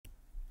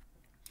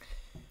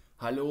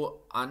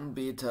Hallo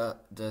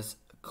Anbeter des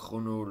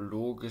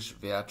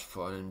chronologisch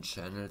wertvollen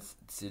Channels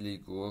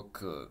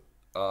Zilligurke.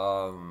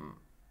 Boah.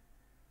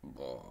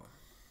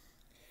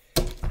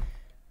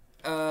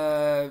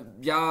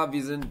 Ja,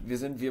 wir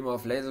sind wie immer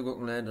auf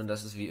Lasergurkenland und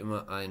das ist wie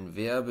immer ein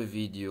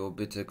Werbevideo.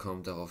 Bitte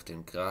kommt doch auf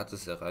den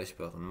gratis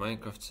erreichbaren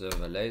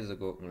Minecraft-Server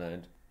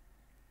Lasergurkenland.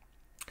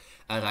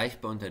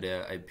 Erreichbar unter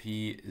der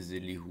IP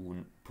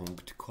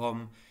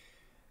sillyhuhn.com.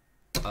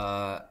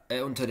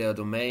 Unter der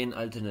Domain,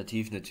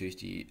 alternativ natürlich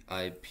die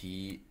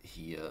IP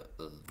hier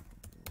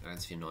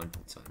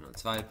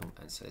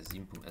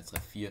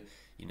 149.202.127.134,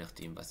 je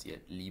nachdem, was ihr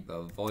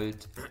lieber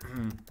wollt.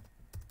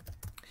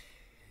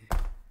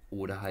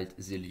 Oder halt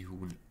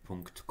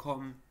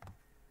sillyhuhn.com.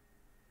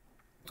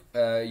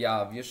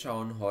 Ja, wir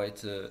schauen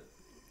heute,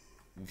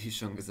 wie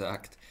schon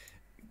gesagt,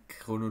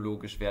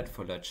 chronologisch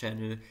wertvoller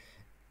Channel,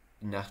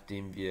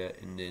 nachdem wir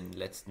in den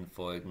letzten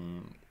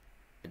Folgen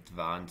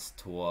Advanced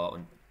Tor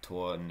und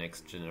Tor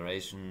Next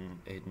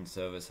Generation Hidden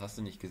Service, hast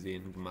du nicht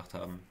gesehen, gemacht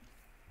haben.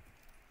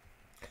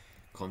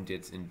 Kommt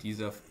jetzt in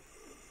dieser...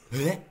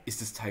 Hä? Ist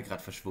das Teil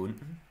gerade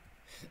verschwunden?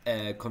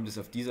 Kommt es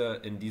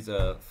in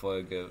dieser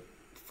Folge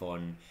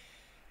von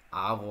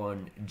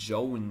Aaron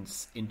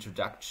Jones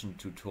Introduction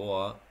to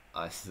Tor.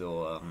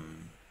 Also,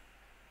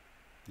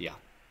 ja.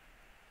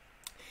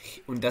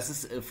 Und das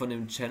ist von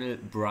dem Channel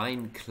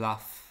Brian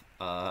Cluff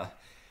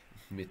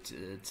mit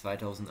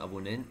 2000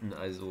 Abonnenten.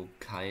 Also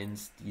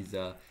keins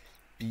dieser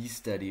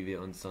Biester, die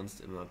wir uns sonst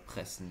immer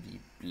pressen,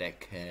 wie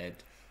Black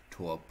Hat,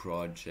 Tor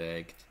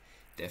Project,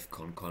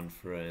 Defcon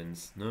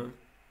Conference, ne?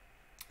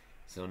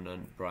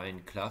 Sondern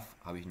Brian Cluff,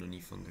 habe ich noch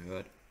nie von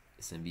gehört,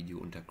 ist ein Video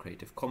unter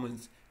Creative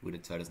Commons,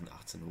 wurde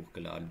 2018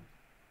 hochgeladen.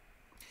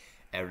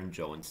 Aaron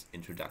Jones,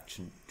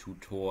 Introduction to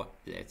Tor,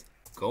 let's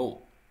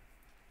go.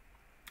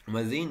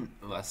 Mal sehen,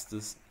 was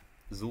das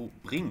so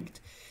bringt.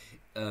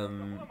 My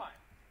name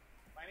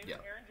is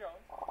Aaron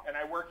Jones, and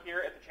I work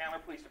here at the Chandler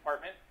Police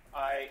Department.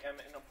 I am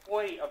an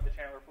employee of the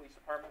Chandler Police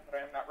Department, but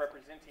I am not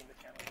representing the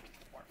Chandler Police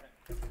Department.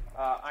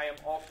 I am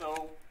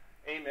also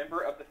a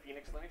member of the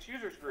Phoenix Linux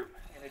Users Group.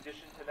 In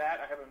addition to that,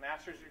 I have a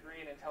master's degree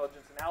in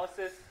intelligence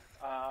analysis.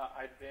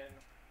 I've been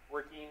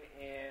working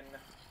in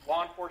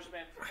law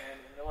enforcement and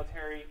in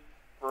military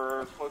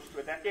for close to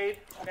a decade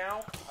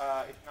now,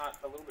 if not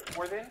a little bit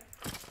more than.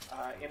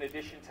 In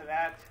addition to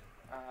that,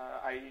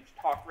 I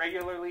talk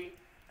regularly.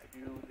 I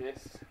do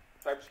this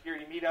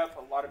cybersecurity meetup.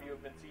 A lot of you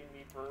have been seeing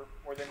me for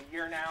more than a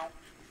year now,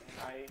 and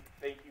I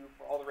thank you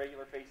for all the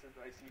regular faces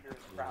that I see here in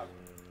the crowd.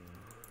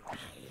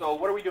 So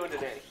what are we doing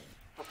today?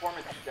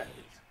 Performance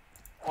objectives.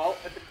 Well,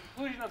 at the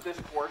conclusion of this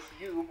course,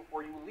 you,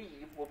 before you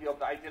leave, will be able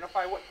to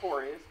identify what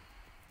Tor is,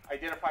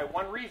 identify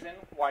one reason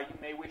why you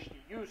may wish to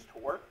use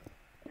Tor.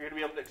 You're going to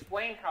be able to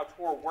explain how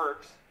Tor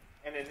works,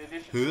 and in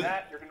addition to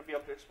that, you're going to be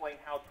able to explain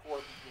how Tor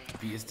begins.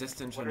 Wie ist das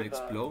denn schon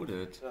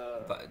exploded?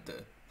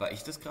 War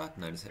ich das gerade?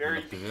 Nein, das hätte man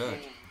noch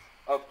gehört.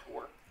 Of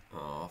Tor.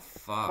 Oh,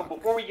 fuck. But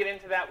before we get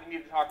into that, we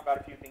need to talk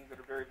about a few things that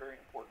are very, very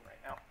important right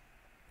now.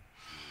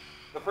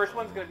 The first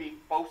one's going to be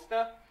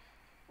FOSTA,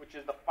 which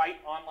is the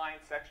Fight Online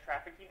Sex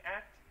Trafficking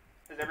Act.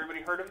 Has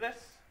everybody heard of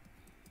this?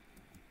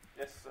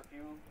 Yes, a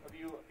few of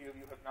you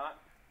have not.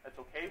 That's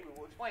okay, we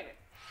will explain it.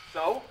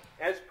 So,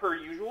 as per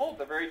usual,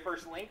 the very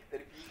first link that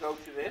if you go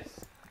to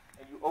this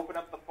and you open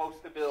up the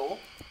FOSTA bill,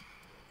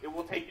 it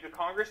will take you to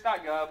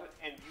congress.gov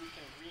and you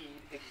can read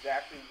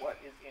exactly what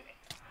is in it.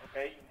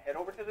 Okay, you can head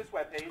over to this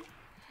webpage,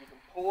 you can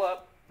pull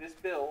up this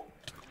bill,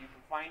 you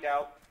can find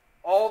out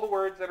all the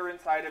words that are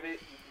inside of it,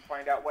 you can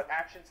find out what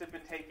actions have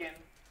been taken,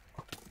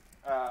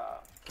 you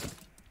can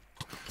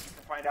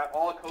find out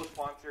all the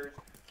co-sponsors,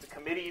 the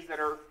committees that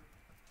are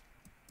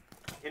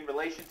in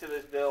relation to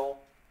this bill,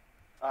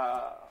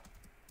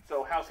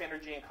 so House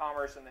Energy and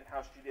Commerce and then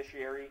House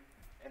Judiciary,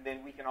 and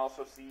then we can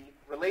also see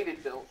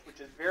related bills, which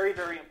is very,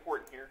 very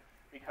important here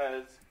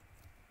because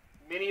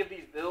many of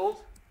these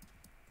bills,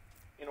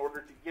 in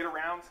order to get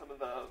around some of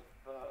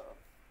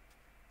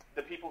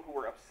the people who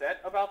were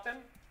upset about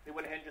them, they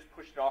went ahead and just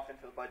pushed it off into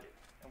the budget.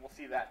 And we'll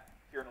see that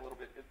here in a little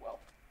bit as well.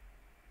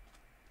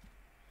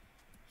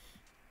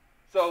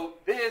 So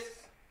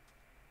this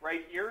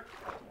right here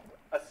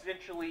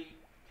essentially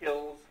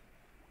kills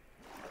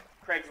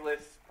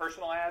Craigslist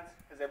personal ads.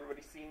 Has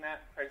everybody seen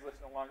that?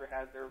 Craigslist no longer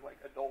has their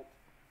adult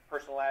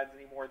personal ads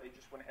anymore. They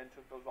just went ahead and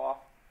took those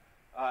off.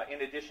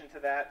 In addition to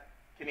that,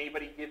 can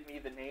anybody give me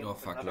the name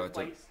of another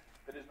place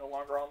that is no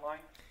longer online?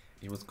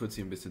 Ich muss kurz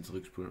hier ein bisschen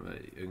zurückspulen,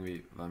 weil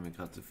irgendwie war mir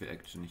gerade zu viel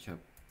Action. Ich habe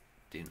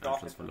den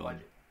Anschluss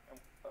verloren.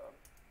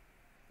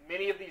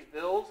 Many of these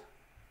bills,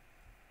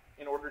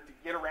 in order to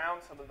get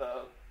around some of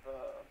the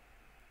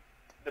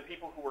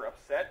people who were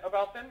upset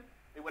about them,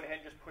 they went ahead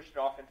and just pushed it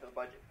off into the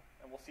budget.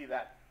 And we'll see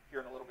that here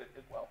in a little bit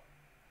as well.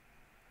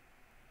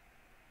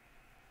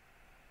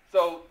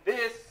 So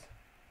this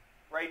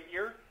right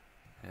here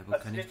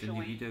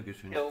essentially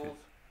kills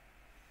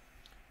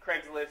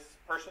Craigslist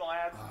personal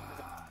ads.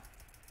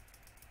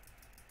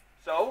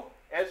 So,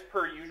 as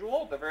per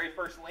usual, the very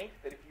first link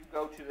that if you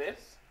go to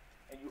this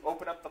and you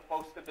open up the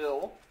FOSTA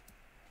bill,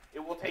 It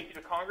will take you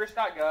to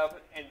congress.gov,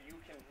 and you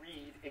can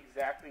read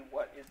exactly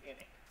what is in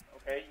it.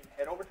 Okay, you can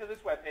head over to this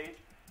webpage,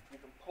 you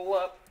can pull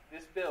up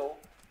this bill,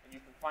 and you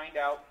can find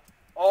out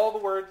all the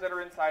words that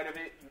are inside of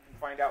it. You can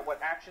find out what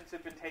actions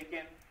have been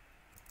taken.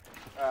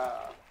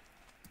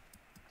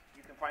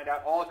 You can find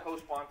out all the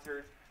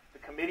co-sponsors, the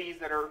committees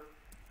that are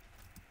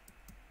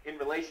in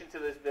relation to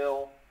this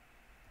bill.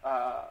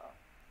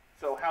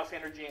 So House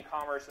Energy and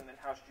Commerce, and then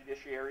House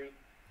Judiciary.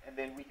 And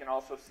then we can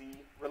also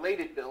see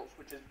related bills,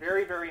 which is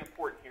very, very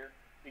important here,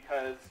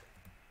 because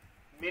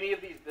many of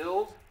these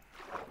bills,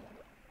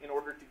 in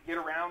order to get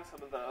around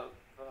some of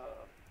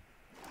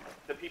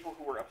the people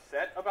who were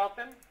upset about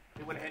them,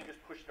 they went ahead and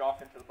just pushed it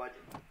off into the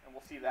budget. And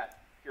we'll see that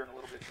here in a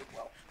little bit as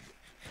well.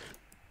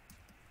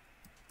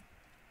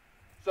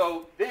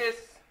 So this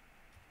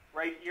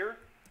right here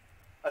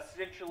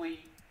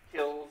essentially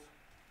kills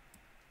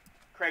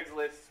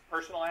Craigslist's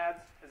personal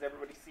ads. Has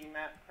everybody seen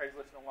that?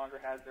 Craigslist no longer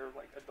has their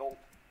like adult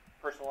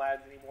personal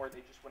ads anymore.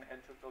 They just went ahead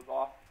and took those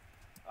off.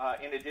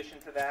 In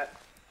addition to that,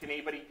 can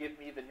anybody give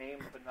me the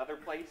name of another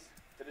place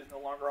that is no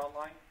longer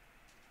online?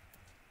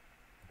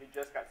 It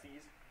just got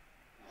seized.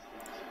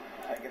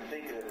 I can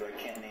think of it, but I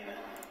can't name it.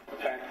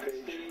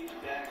 Backpage.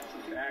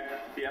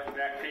 Yeah,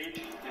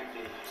 Backpage.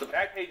 So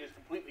Backpage is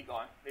completely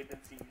gone. They've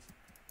been seized.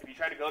 If you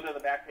try to go to the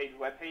Backpage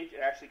webpage,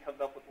 it actually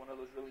comes up with one of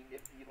those really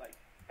nifty, like,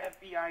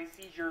 FBI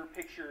seizure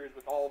pictures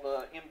with all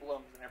the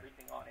emblems and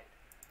everything on it.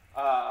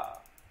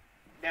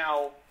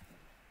 Now,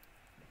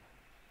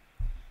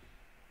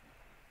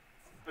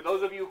 for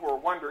those of you who are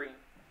wondering,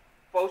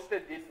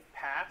 FOSTA didn't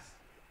pass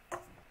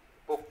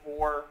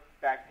before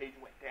Backpage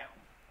went down.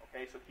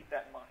 Okay, so keep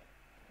that in mind.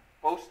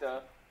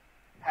 FOSTA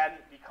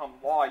hadn't become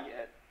law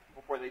yet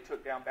before they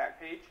took down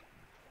Backpage.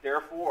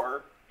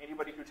 Therefore,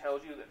 anybody who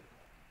tells you that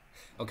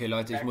okay,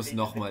 Leute, ich muss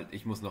noch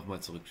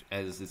mal zurück.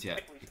 Das ist ja.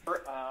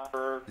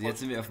 Jetzt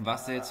sind wir auf dem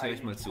Wasser, jetzt höre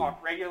ich mal zu.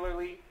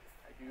 Regularly,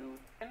 I do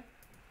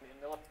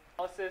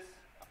analysis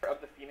of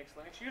the Phoenix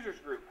Linux Users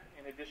Group.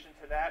 In addition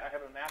to that, I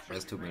have a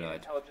master's degree in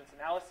intelligence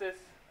analysis.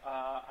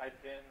 I've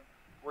been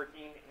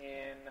working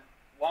in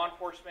law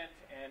enforcement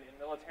and in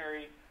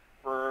military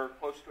for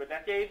close to a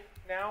decade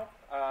now,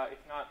 if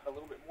not a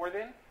little bit more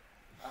than.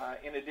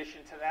 In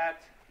addition to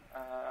that,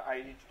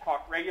 I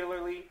talk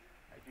regularly.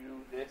 I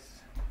do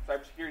this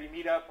cybersecurity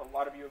meetup. A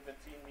lot of you have been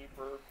seeing me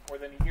for more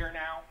than a year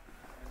now,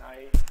 and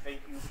I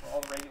thank you for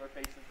all the regular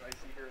faces that I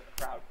see here in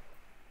the crowd.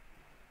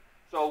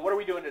 So what are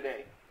we doing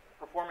today?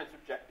 Performance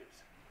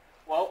objectives.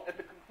 Well, at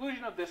the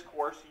conclusion of this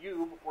course,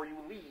 you, before you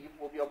leave,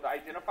 will be able to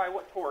identify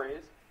what Tor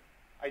is,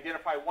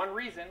 identify one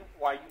reason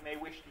why you may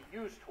wish to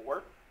use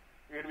Tor.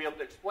 You're going to be able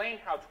to explain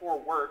how Tor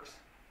works,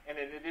 and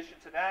in addition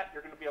to that,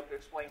 you're going to be able to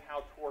explain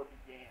how Tor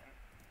began.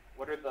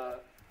 What are the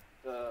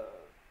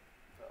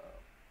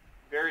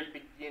very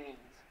beginnings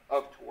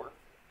of Tor.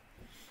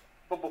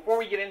 But before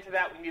we get into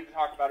that, we need to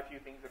talk about a few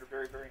things that are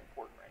very, very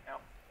important right now.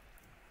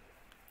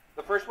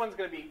 The first one's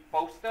going to be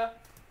FOSTA,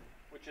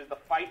 which is the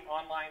Fight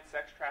Online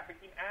Sex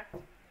Trafficking Act.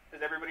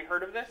 Has everybody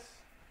heard of this?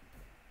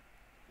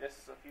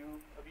 Yes, a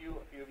few of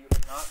you have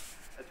not.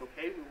 That's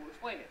okay, we will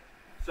explain it.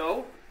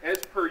 So,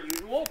 as per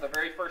usual, the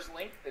very first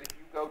link that if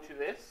you go to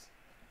this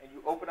and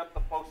you open up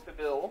the FOSTA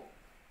bill,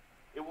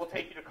 it will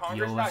take you to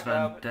congress.gov. Was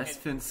war das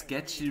für ein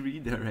sketchy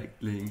Redirect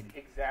Link?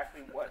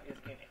 Exactly what is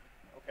in it.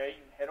 Okay,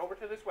 you can head over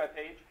to this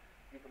webpage,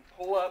 you can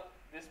pull up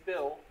this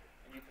bill,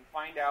 and you can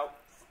find out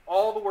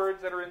all the words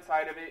that are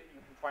inside of it.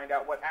 You can find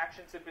out what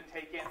actions have been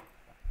taken.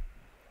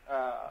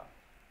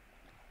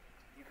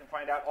 You can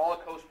find out all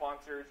the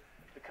co-sponsors,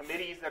 the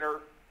committees that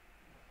are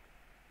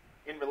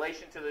in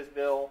relation to this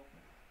bill.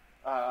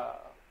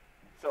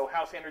 So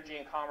House Energy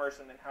and Commerce,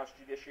 and then House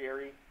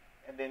Judiciary.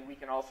 And then we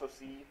can also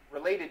see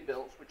related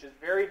bills, which is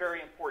very,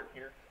 very important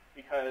here,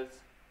 because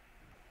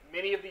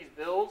many of these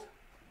bills,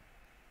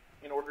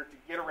 in order to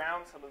get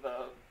around some of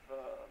the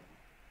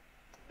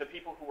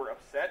people who were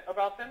upset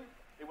about them,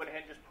 they went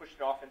ahead and just pushed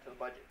it off into the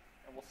budget.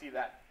 And we'll see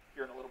that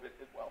here in a little bit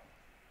as well.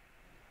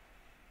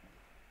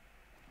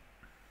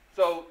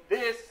 So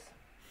this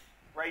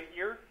right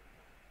here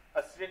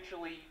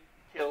essentially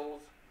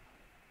kills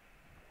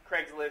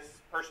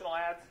Craigslist's personal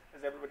ads.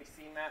 Has everybody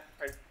seen that?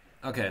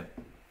 Okay,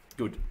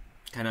 gut.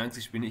 Keine Angst,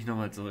 ich bin nicht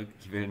nochmal zurück.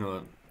 Ich will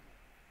nur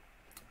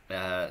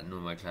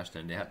mal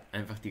klarstellen. Der hat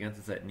einfach die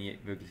ganze Zeit nie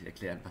wirklich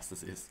erklärt, was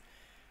das ist.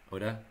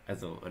 Oder?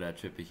 Also, oder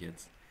trippe ich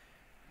jetzt?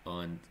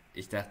 Und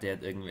ich dachte, er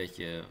hat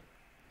irgendwelche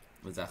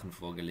Sachen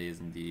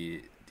vorgelesen,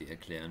 die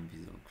erklären,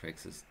 wieso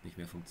Craigslist nicht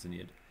mehr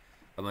funktioniert.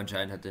 Aber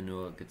anscheinend hat er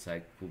nur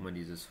gezeigt, wo man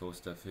dieses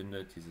FOSTA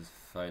findet, dieses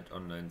Fight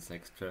Online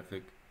Sex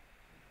Traffic.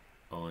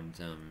 Und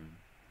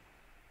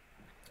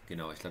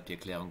genau, ich glaube, die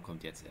Erklärung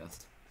kommt jetzt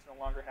erst. No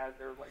longer has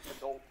their like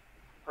adult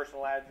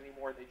personal ads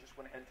anymore. They just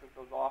went ahead and took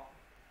those off.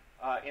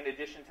 In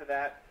addition to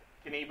that,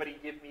 can anybody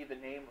give me the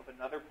name of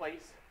another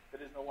place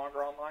that is no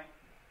longer online?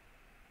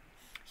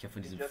 Ich habe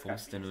von diesem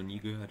FOSTA noch nie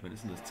gehört. Wann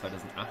ist denn das?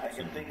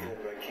 2008?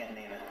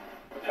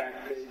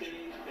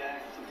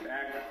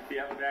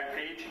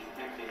 Backpage.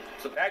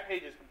 So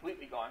Backpage is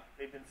completely gone.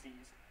 They've been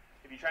seized.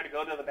 If you try to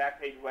go to the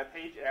Backpage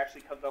webpage, it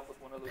actually comes up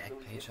with one of those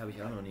really Backpage habe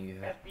ich auch noch nie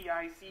gehört.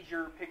 FBI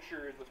seizure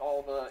pictures with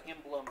all the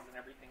emblems and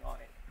everything on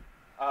it.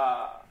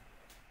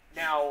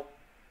 Now,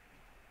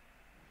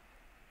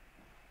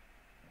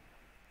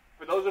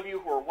 for those of you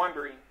who are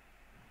wondering,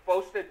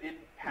 FOSTA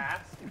didn't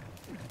pass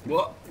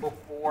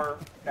before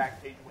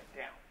Backpage went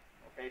down.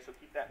 Okay, so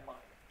keep that in mind.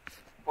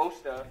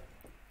 FOSTA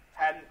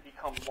hadn't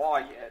become law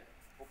yet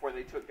before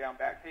they took down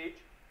Backpage.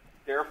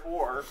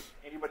 Therefore,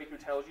 anybody who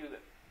tells you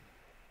that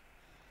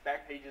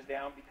Backpage is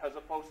down because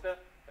of FOSTA,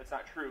 that's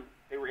not true.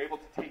 They were able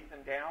to take them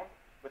down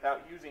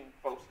without using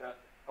FOSTA.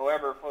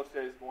 However,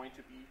 FOSTA is going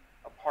to be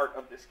a part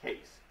of this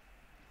case.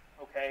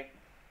 Okay?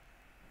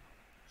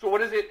 So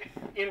what is it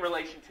in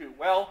relation to?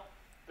 Well,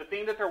 the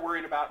thing that they're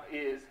worried about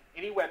is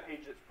any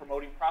webpage that's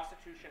promoting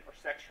prostitution or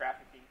sex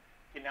trafficking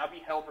can now be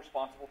held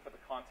responsible for the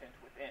content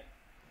within.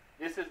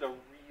 This is a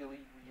really,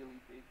 really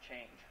big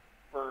change.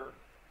 For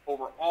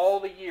over all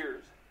the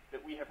years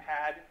that we have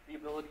had the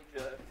ability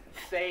to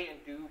say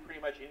and do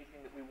pretty much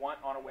anything that we want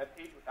on a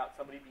webpage without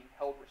somebody being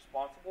held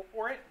responsible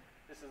for it,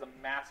 this is a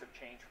massive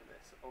change for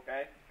this,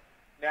 okay?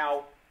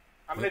 Now,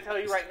 I'm going to tell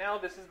you right now,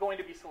 this is going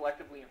to be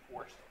selectively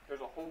enforced.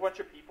 There's a whole bunch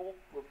of people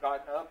who have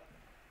gotten up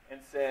and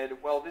said,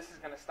 well, this is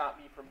going to stop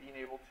me from being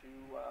able to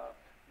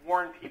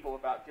warn people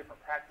about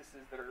different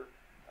practices that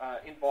are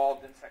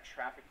involved in sex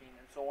trafficking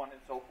and so on and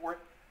so forth.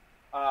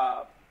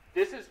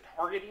 This is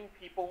targeting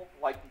people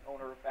like the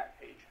owner of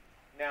Backpage.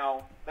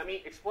 Now, let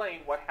me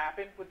explain what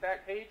happened with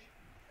Backpage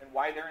and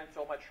why they're in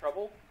so much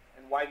trouble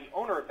and why the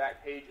owner of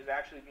Backpage is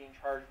actually being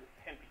charged with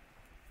pimping.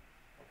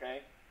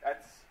 Okay?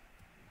 That's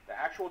the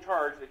actual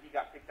charge that he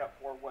got picked up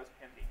for was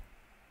pimping.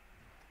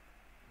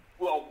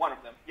 Well, one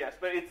of them, yes,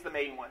 but it's the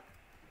main one.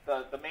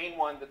 The main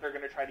one that they're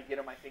going to try to get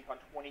him, I think, on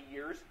 20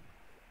 years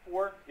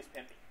for is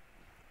pimping.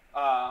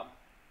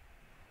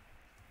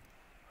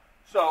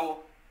 So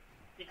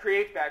he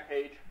creates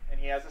Backpage, and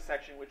he has a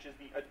section which is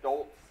the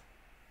adults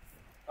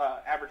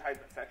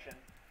advertisement section,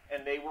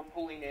 and they were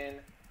pulling in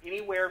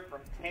anywhere from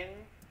 10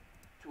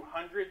 to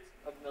hundreds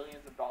of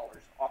millions of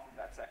dollars off of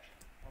that section.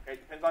 Okay,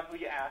 depends on who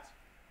you ask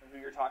and who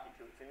you're talking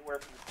to. It's anywhere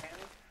from the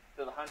tens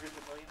to the hundreds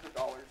of millions of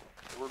dollars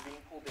that were being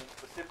pulled in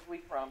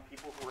specifically from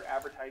people who were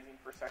advertising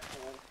for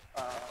sexual,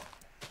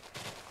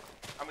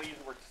 I'm going to use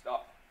the word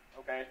stuff,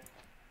 okay?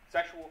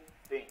 Sexual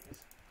things,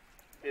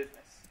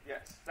 business,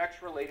 yes,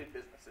 sex-related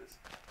businesses.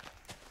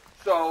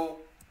 So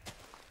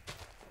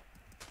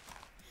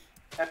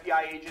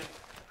FBI agents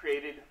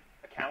created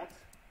accounts,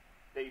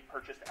 they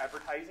purchased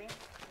advertising,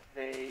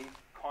 they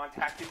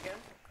contacted him,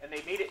 and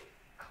they made it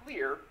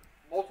clear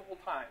multiple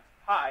times,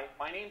 hi,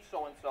 my name's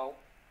so-and-so,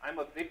 I'm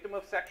a victim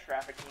of sex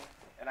trafficking,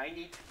 and I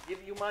need to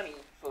give you money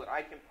so that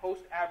I can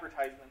post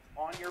advertisements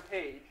on your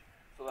page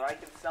so that I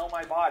can sell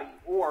my body,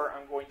 or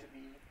I'm going to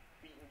be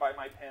beaten by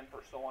my pimp,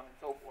 or so on and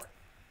so forth.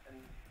 And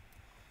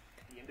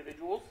the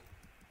individuals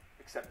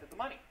accepted the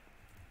money.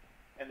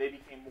 And they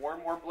became more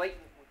and more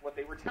blatant with what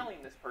they were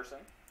telling this person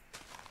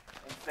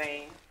and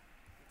saying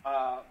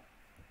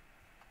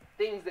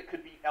things that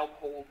could be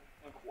upheld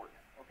in court.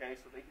 Okay,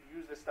 so they could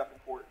use this stuff in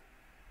court.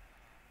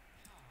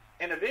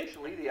 And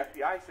eventually the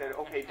FBI said,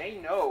 okay, they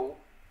know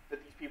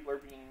that these people are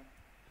being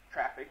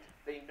trafficked.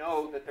 They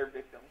know that they're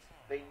victims.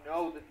 They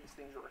know that these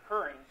things are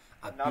occurring.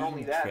 And not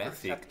only that, they're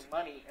accepting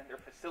money and they're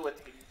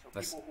facilitating. So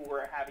people who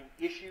are having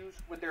issues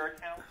with their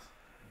accounts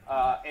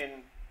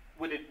and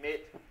would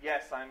admit,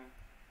 yes, I'm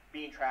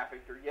being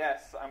trafficked, or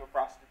yes, I'm a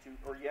prostitute,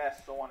 or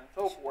yes, so on and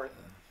so forth.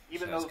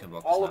 Even though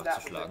all of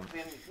that was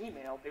within the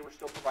email, they were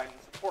still providing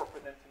support for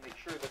them to make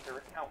sure that their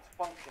accounts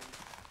functioned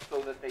so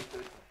that they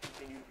could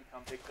continue to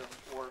become victims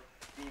or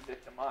be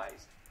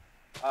victimized.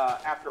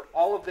 After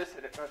all of this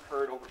had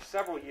occurred over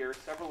several years,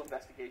 several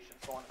investigations,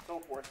 so on and so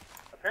forth,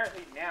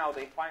 apparently now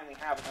they finally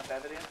have enough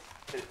evidence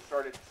that it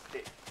started to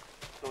stick.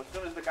 So as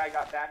soon as the guy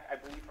got back, I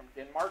believe from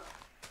Denmark,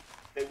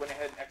 they went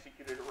ahead and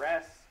executed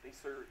arrests. They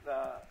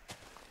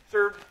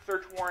served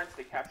search warrants.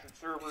 They captured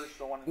servers,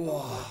 so on and so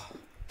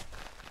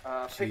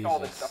forth. Picked all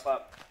this stuff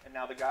up, and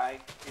now the guy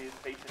is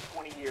facing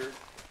 20 years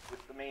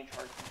with the main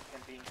charge of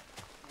pimping.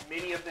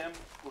 Many of them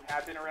who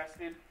have been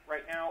arrested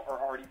right now are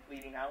already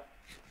pleading out.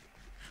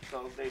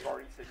 So they've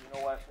already said, you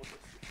know what, we'll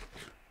just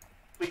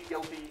plead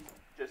guilty,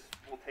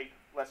 we'll take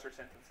lesser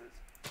sentences.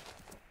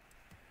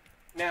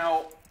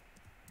 Now,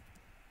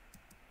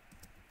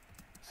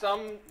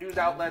 some news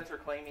outlets are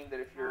claiming that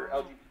if you're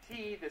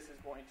LGBT, this is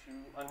going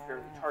to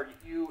unfairly target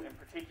you in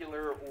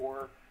particular,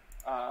 or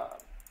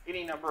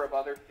any number of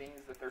other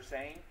things that they're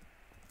saying.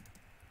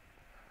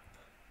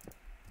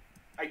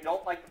 I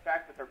don't like the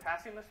fact that they're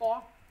passing this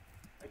law.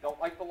 I don't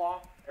like the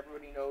law.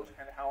 Everybody knows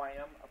kind of how I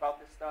am about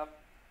this stuff.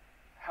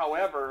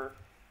 However,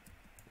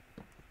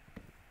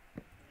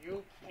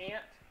 you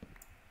can't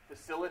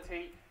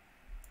facilitate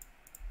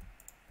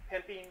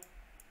pimping,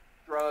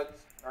 drugs,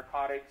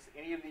 narcotics,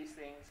 any of these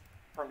things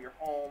from your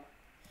home.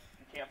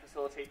 You can't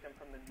facilitate them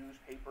from the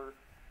newspaper.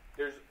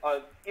 There's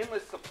an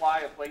endless supply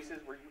of places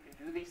where you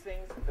can do these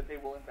things that they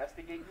will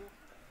investigate you.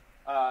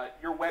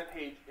 Your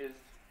webpage is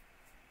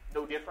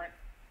no different.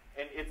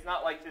 And it's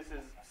not like this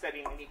is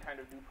setting any kind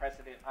of new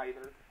precedent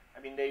either.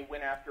 I mean, they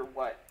went after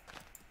what?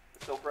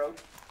 The Silk Road?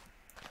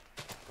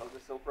 So the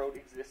Silk Road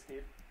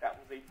existed. That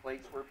was a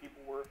place where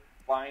people were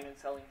buying and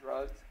selling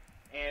drugs.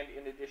 And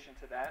in addition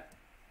to that,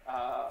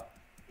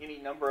 any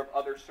number of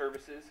other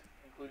services,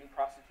 including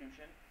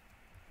prostitution,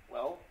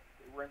 well,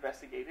 they were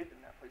investigated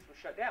and that place was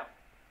shut down.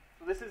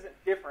 So this isn't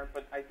different,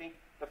 but I think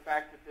the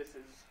fact that this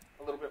is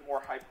a little bit more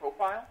high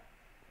profile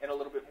and a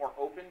little bit more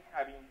open,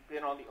 having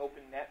been on the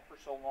open net for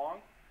so long,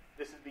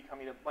 this is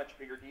becoming a much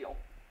bigger deal.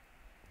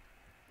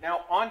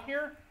 Now on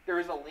here, there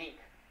is a link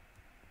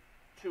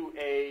to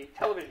a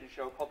television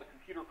show called The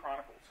Computer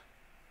Chronicles,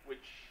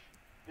 which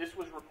this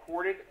was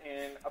recorded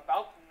in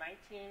about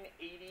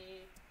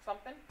 1980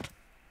 something.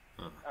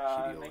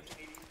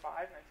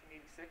 1985,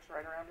 1986,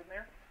 right around in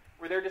there,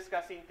 where they're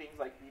discussing things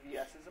like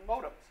BBSs and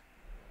modems.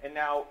 And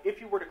now, if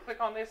you were to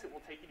click on this, it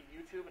will take you to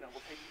YouTube, and it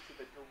will take you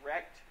to the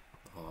direct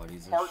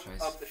part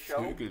of the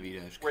show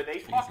where they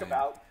talk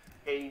about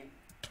a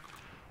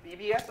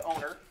BBS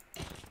owner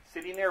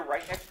sitting there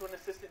right next to an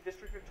assistant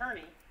district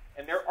attorney,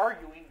 and they're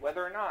arguing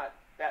whether or not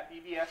that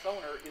BBS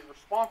owner is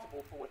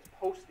responsible for what's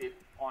posted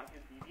on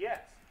his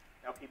BBS.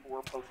 Now, people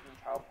were posting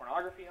child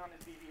pornography on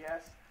his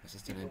BBS.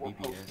 People were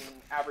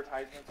posting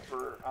advertisements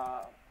for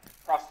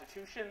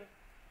prostitution.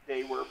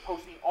 They were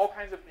posting all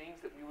kinds of things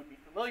that we would be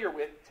familiar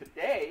with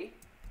today,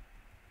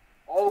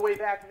 all the way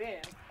back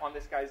then, on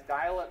this guy's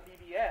dial-up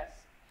BBS.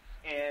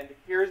 And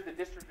here's the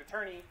district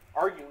attorney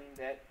arguing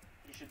that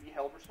he should be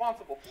held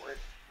responsible for it,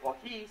 while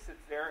he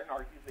sits there and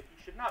argues that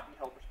he should not be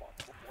held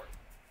responsible for it.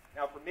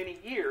 Now, for many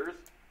years,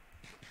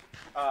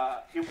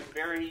 it was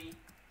very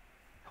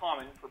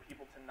common for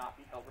people to not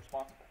be held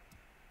responsible.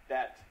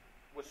 That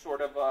was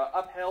sort of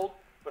upheld,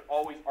 but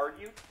always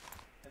argued.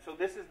 And so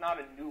this is not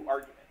a new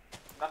argument.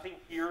 Nothing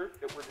here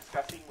that we're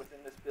discussing within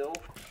this bill,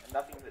 and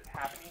nothing that's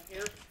happening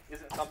here,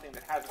 isn't something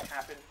that hasn't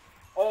happened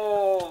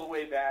all the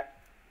way back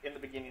in the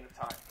beginning of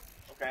time.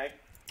 Okay?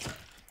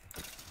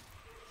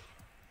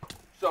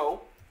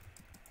 So,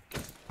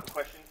 the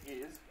question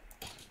is,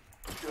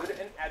 should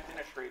an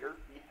administrator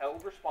be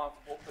held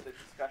responsible for the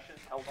discussions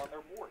held on their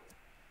boards?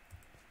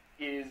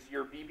 Is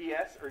your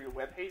BBS or your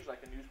webpage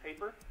like a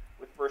newspaper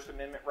with First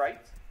Amendment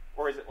rights,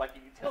 or is it like a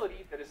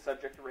utility that is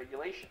subject to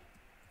regulation?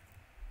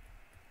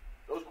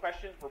 Those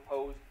questions were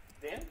posed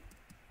then,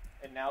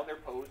 and now they're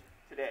posed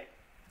today.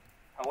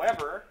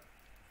 However,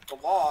 the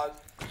laws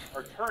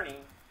are turning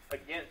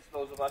against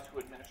those of us who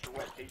administer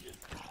web pages,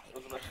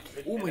 those of us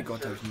who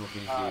administer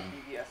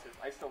BBSs.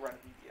 I still run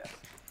a BBS.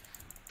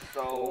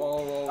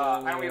 So,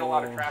 I don't get a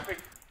lot of traffic.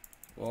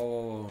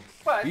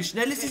 But wie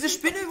schnell ist diese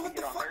Spinne? What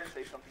the get on fuck? there and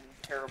say something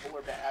terrible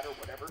or bad or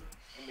whatever,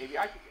 and maybe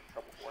I could get in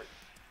trouble for it.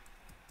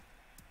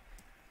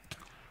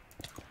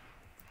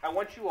 I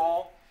want you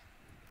all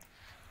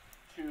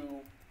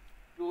to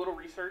do a little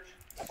research,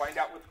 find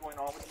out what's going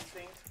on with these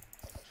things,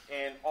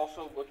 and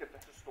also look at the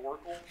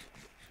historical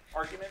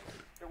arguments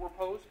that were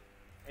posed,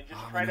 and just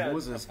try to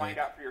find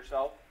out for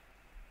yourself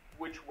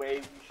which way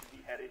we should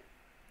be headed.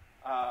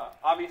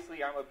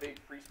 Obviously, I'm a big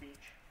free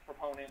speech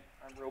proponent.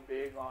 I'm real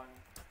big on,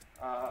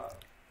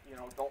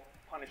 don't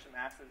punish the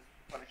masses,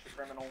 punish the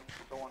criminal,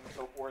 so on and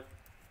so forth.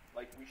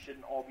 Like, we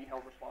shouldn't all be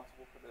held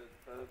responsible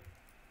for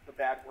the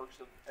bad works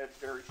of a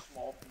very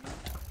small few.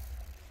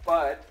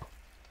 But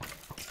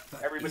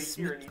everybody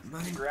here needs to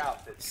figure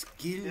out that this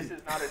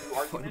is not a new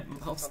argument. This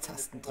is something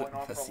that's been going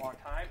on for a long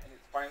time, and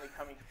it's finally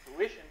coming to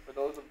fruition for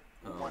those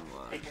who want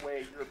to take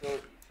away your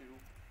ability to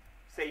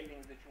say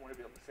things that you want to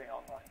be able to say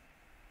online.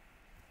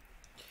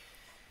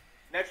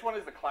 Next one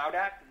is the Cloud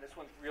Act, and this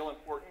one's real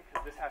important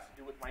because this has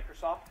to do with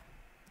Microsoft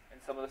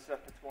and some of the stuff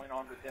that's going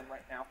on with them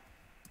right now.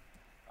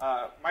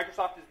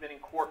 Microsoft has been in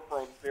court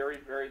for a very,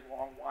 very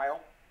long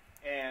while,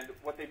 and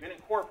what they've been in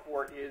court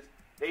for is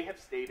they have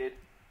stated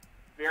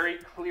very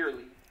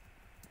clearly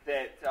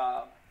that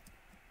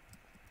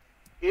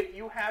if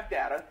you have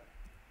data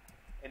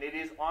and it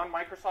is on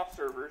Microsoft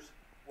servers,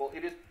 well,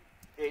 it is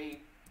a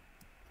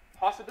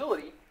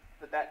possibility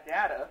that that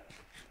data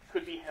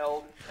could be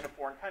held in a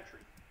foreign country.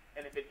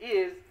 And if it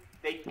is,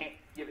 they can't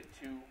give it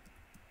to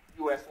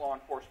U.S. law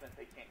enforcement.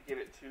 They can't give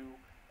it to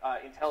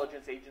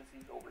intelligence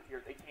agencies over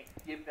here. They can't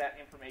give that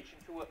information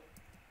to us.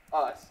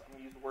 I'm going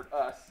to use the word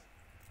us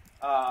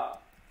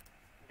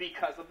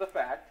because of the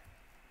fact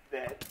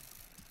that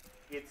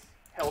it's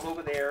held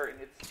over there and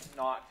it's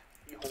not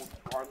beholden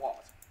to our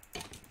laws.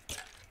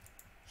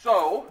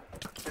 So,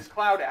 this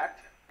Cloud Act,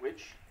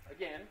 which,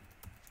 again,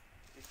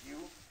 if you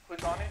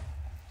click on it,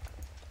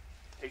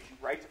 takes you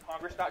right to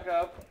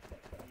congress.gov.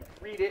 You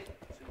can read it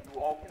so you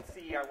all can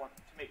see. I want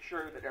to make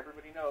sure that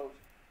everybody knows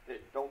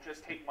that don't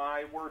just take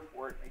my word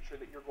for it. Make sure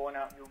that you're going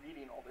out and you're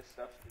reading all this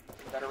stuff so that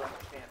you can better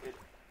understand it.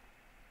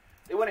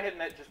 They went ahead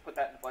and just put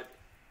that in the budget.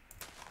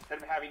 Instead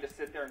of having to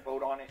sit there and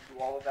vote on it and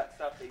do all of that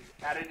stuff, they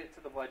added it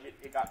to the budget.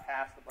 It got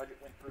passed. The budget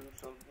went through,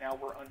 so now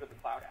we're under the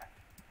Cloud Act.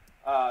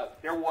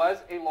 There was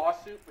a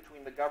lawsuit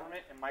between the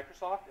government and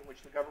Microsoft in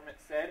which the government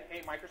said,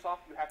 hey,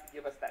 Microsoft, you have to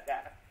give us that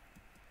data.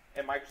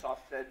 And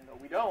Microsoft said, no,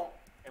 we don't.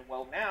 And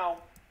well, now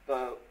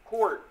the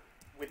court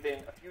within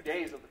a few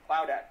days of the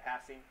Cloud Act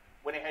passing,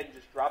 went ahead and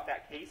just dropped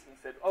that case and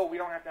said, oh, we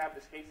don't have to have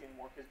this case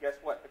anymore, because guess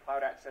what? The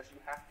Cloud Act says you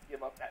have to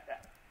give up that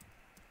data.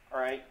 All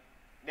right?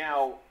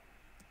 Now,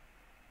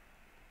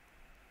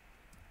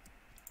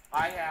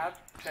 I have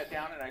sat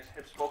down and I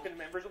have spoken to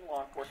members of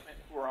law enforcement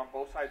who are on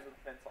both sides of the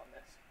fence on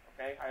this.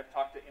 Okay? I have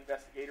talked to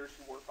investigators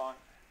who work on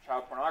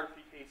child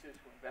pornography cases,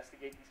 who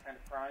investigate these kind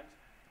of crimes,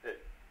 that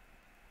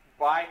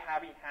by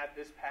having had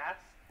this pass,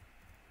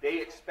 they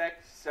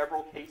expect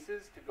several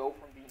cases to go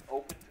from being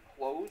open to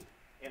closed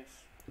and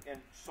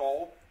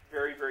solved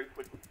very, very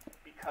quickly,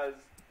 because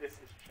this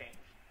has changed.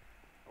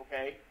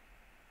 Okay?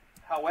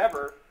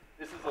 However,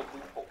 this is a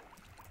loophole.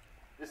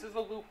 This is a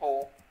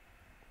loophole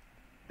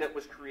that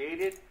was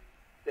created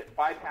that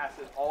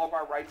bypasses all of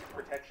our rights and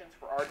protections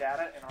for our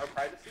data and our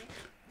privacy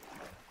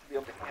to be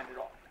able to hand it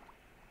off.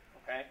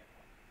 Okay?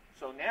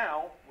 So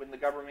now, when the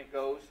government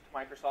goes to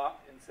Microsoft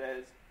and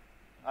says,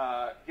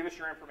 give us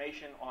your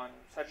information on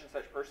such and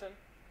such person,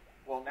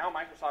 well, now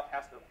Microsoft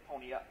has to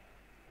pony up.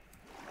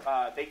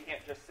 They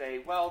can't just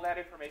say, well, that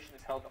information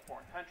is held in a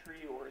foreign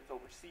country, or it's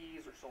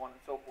overseas, or so on and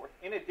so forth.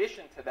 In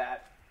addition to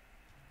that,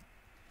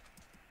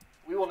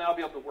 we will now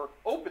be able to work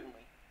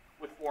openly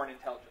with foreign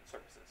intelligence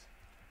services.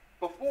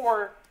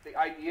 Before, the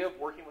idea of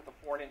working with a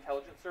foreign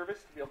intelligence service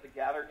to be able to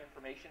gather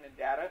information and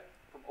data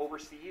from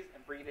overseas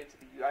and bring it into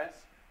the U.S.,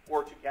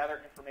 or to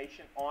gather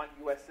information on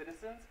U.S.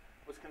 citizens,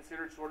 was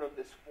considered sort of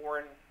this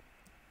foreign,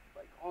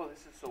 like, oh, this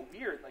is so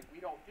weird, like, we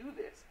don't do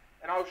this.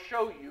 And I'll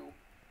show you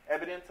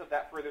evidence of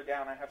that further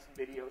down. I have some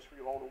videos for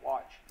you all to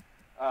watch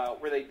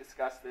where they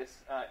discuss this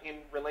in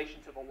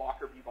relation to the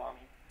Lockerbie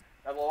bombing.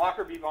 Now, the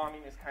Lockerbie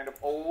bombing is kind of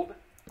old,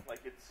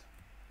 like it's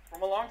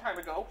from a long time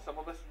ago. Some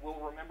of us will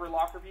remember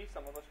Lockerbie,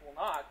 some of us will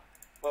not.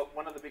 But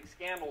one of the big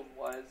scandals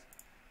was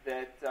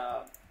that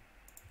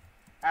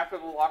after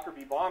the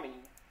Lockerbie bombing,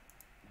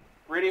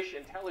 British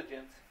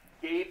intelligence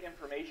gave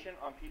information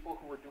on people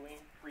who were doing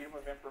Freedom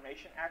of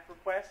Information Act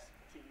requests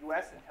to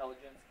U.S.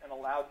 intelligence and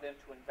allowed them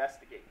to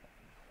investigate.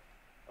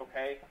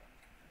 Okay?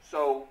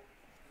 So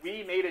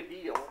we made a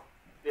deal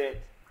that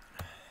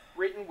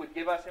Britain would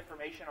give us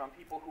information on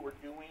people who were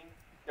doing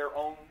their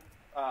own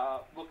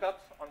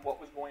lookups on what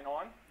was going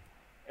on,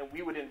 and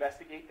we would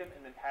investigate them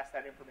and then pass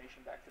that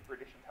information back to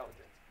British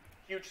intelligence.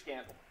 Huge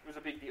scandal. It was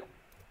a big deal.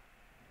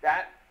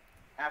 That,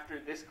 after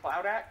this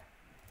Cloud Act,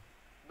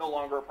 no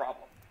longer a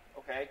problem.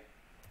 Okay?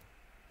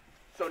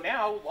 So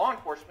now law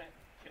enforcement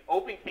can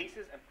open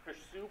cases and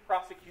pursue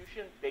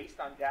prosecution based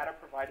on data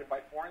provided by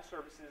foreign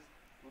services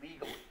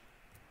legally.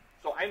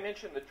 So I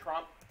mentioned the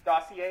Trump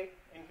dossier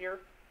in here,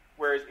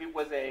 whereas it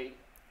was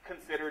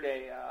considered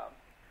a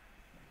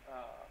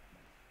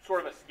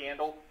sort of a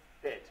scandal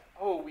that,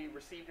 oh, we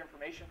received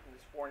information from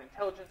this foreign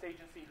intelligence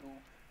agency who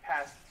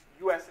passed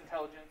U.S.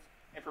 intelligence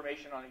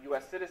information on a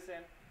U.S. citizen,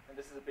 and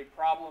this is a big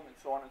problem, and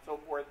so on and so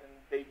forth, and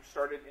they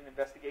started an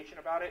investigation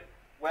about it.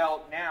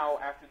 Well, now,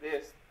 after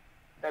this,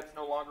 that's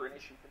no longer an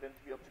issue for them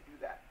to be able to do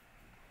that.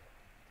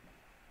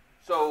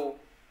 So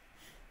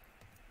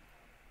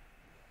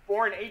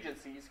foreign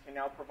agencies can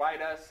now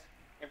provide us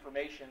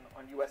information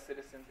on U.S.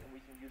 citizens, and we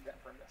can use that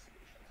for investigations.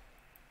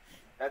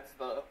 That's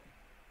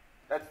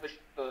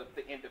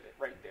the end of it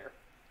right there.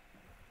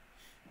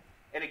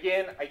 And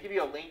again, I give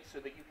you a link so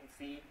that you can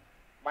see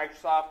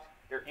Microsoft.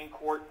 They're in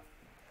court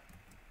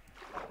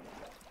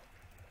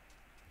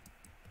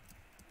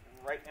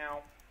right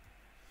now.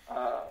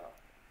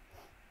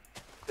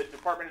 The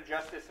Department of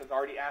Justice has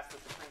already asked the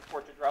Supreme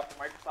Court to drop the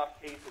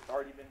Microsoft case. It's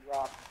already been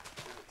dropped.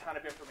 There's a ton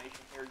of information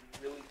here. You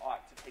really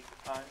ought to take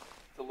the time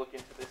to look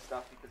into this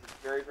stuff because it's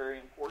very, very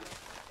important.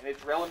 And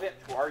it's relevant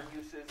to our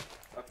uses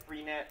of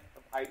Freenet,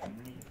 of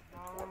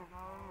IPv4.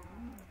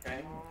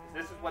 Okay?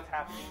 This is what's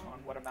happening on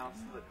what amounts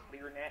to the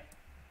ClearNet,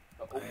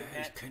 the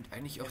OpenNet.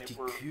 And if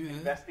we're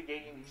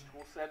investigating these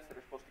tool sets that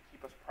are supposed to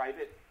keep us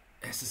private,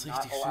 es ist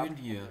richtig schön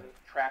hier.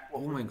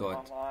 Oh mein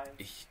Gott,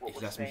 ich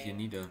lasse mich hier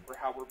nieder. Or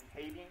how we're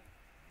behaving.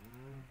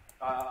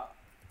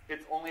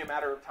 It's only a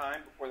matter of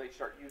time before they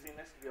start using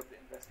this to be able to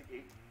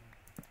investigate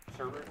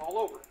servers all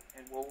over.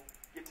 And we'll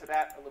get to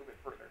that a little bit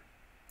further.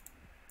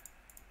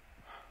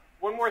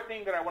 One more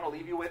thing that I want to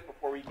leave you with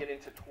before we get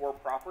into Tor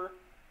proper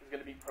is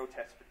going to be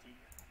protest fatigue.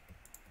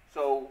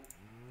 So,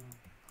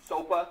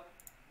 SOPA,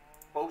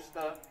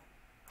 FOSTA,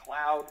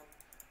 Cloud,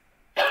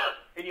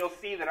 and you'll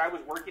see that I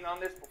was working on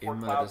this before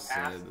Cloud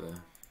passed,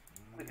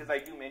 because I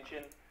do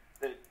mention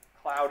that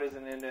Cloud is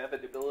an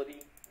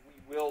inevitability.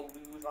 We will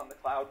lose on the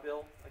Cloud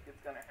bill, like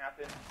it's going to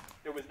happen.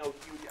 There was no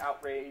huge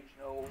outrage,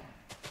 no,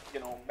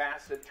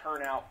 massive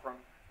turnout from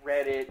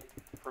Reddit,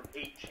 from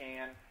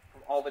 8chan,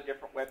 from all the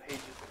different web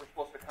pages that were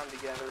supposed to come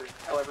together and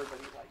tell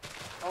everybody, like,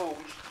 oh,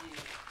 we should be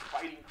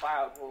fighting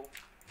Cloud. Well,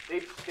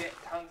 they've spent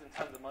tons and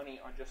tons of money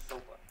on just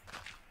SOPA.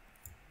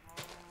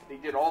 They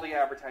did all the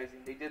advertising.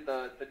 They did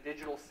the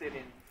digital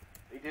sit-ins.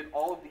 They did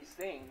all of these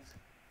things,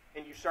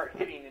 and you start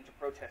hitting into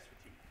protest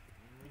fatigue.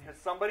 Because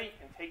somebody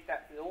can take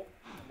that bill,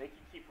 and they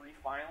can keep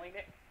refiling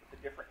it with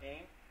a different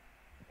name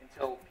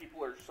until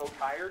people are so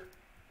tired,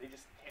 they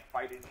just can't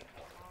fight it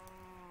anymore.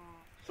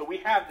 So we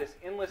have this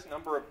endless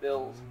number of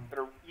bills that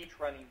are each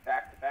running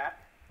back to back,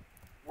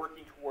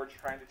 working towards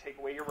trying to take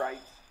away your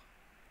rights,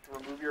 to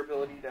remove your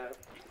ability to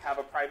have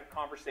a private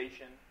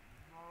conversation.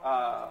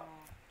 And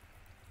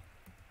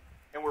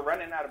we're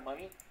running out of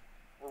money,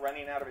 we're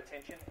running out of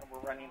attention, and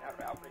we're running out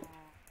of outrage.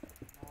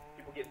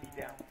 People get beat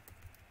down.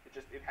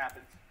 It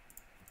happens.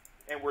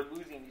 And we're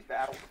losing these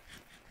battles.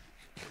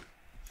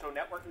 So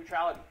network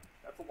neutrality,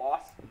 that's a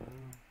loss.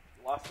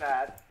 We lost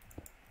that.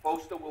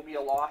 FOSTA will be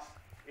a loss.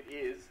 It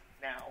is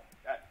now.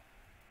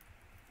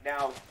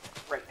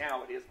 Right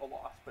now, it is a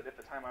loss. But at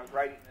the time I was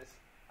writing this,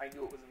 I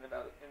knew it was an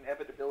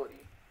inevitability.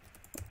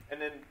 And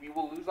then we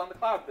will lose on the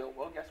cloud bill.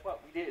 Well, guess what?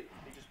 We did.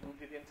 They just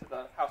moved it into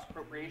the House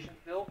Appropriations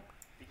bill,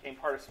 became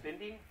part of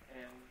spending,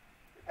 and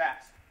it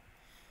passed.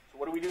 So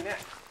what do we do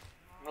next?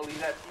 I'm going to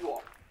leave that to you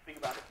all. Think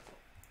about it.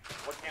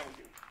 What can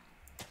we do?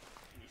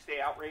 Can you stay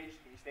outraged?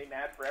 Can you stay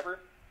mad forever?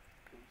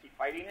 Can we keep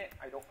fighting it?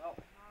 I don't know.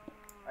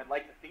 I'd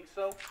like to think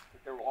so,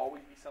 that there will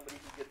always be somebody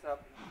who gets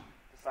up and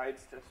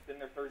decides to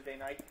spend their Thursday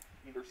night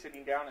either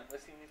sitting down and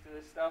listening to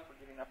this stuff or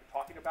getting up and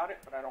talking about it,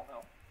 but I don't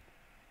know.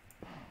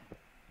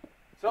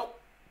 So,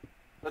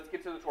 let's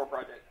get to the tour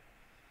project.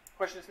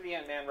 Questions to the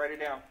end, man. Write it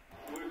down.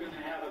 We're going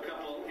to have a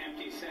couple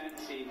empty Senate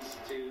seats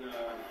to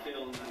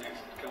fill in the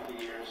next couple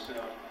of years, so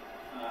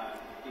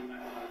you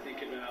might want to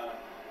think about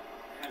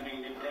having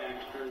an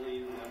impact early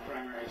in the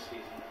primary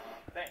season.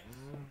 Thanks.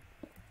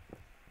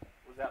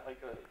 Was that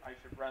like I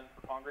should run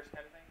for Congress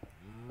kind of thing?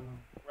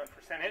 Run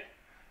for Senate?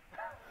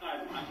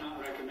 I'm not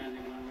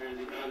recommending one way or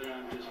the other.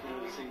 I'm just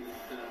noticing that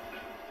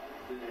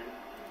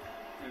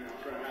there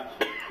perhaps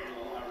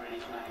people already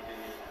planning to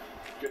do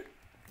that. Good.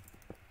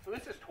 So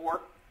this is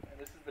Tor, and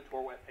this is the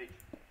Tor webpage.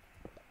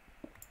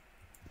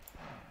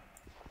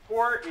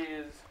 Tor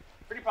is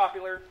pretty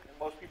popular, and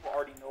most people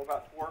already know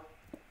about Tor,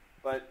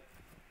 but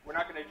we're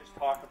not going to just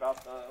talk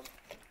about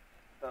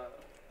the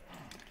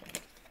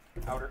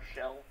outer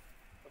shell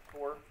of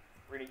Tor.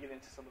 We're going to get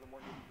into some of the more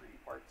nitty-gritty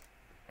parts.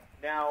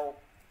 Now,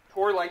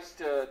 Tor likes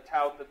to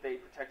tout that they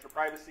protect your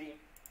privacy,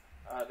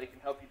 they can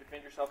help you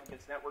defend yourself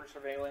against network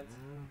surveillance,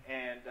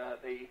 and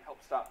they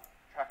help stop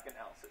traffic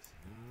analysis.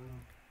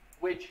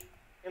 Which,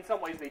 in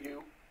some ways, they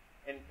do.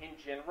 And in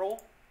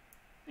general,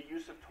 the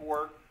use of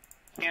Tor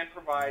can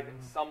provide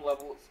some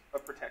levels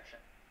of protection.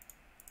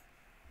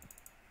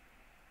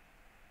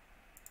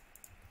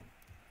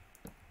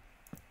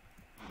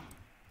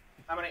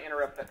 I'm going to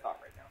interrupt that thought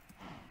right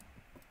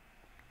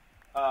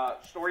now.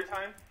 Story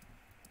time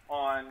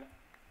on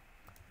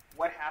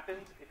what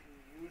happens if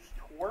you use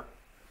Tor,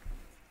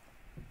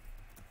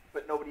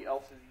 but nobody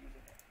else is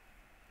using it.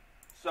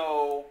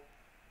 So,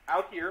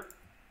 out here,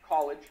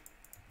 college,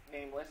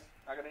 nameless,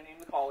 not going to name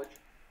the college,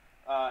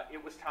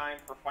 it was time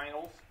for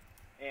finals,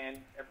 and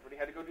everybody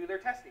had to go do their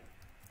testing.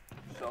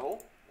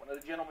 So, one of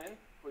the gentlemen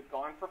who had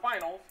gone for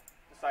finals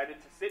decided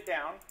to sit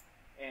down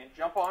and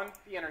jump on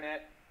the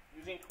internet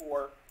using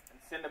Tor and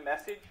send a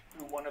message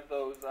through one of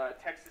those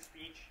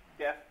text-to-speech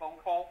deaf phone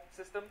call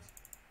systems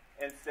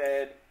and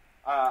said,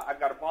 I've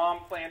got a bomb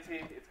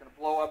planted, it's going to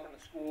blow up in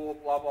the school,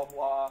 blah, blah,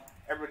 blah,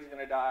 everybody's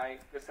going to die,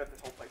 go set this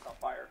whole place on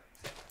fire.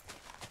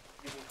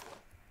 Using Tor.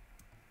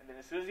 And then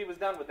as soon as he was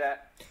done with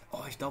that...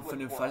 Oh, ich glaube, von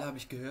dem Fall habe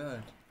ich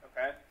gehört.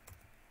 Okay.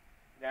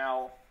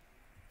 Now,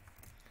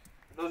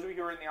 for those of you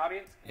who are in the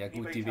audience, Ja,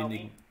 can gut, anybody die tell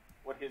wenigen. me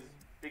what his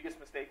biggest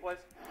mistake was?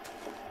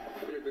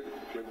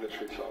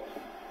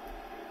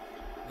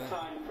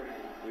 Time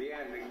frame.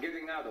 Yeah, and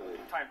getting out of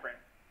it. Time frame.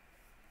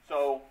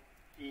 So,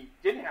 he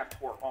didn't have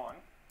Tor on,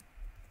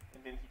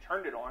 and then he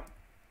turned it on,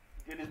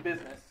 he did his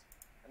business,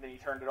 and then he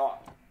turned it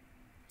off.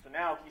 So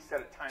now he set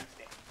a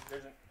timestamp.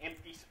 There's an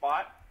empty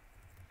spot,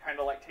 kind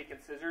of like taking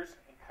scissors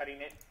and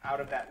cutting it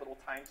out of that little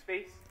time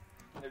space.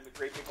 And there's a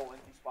great big old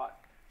empty spot.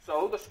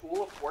 So the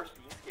school, of course,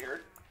 being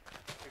scared,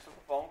 picks up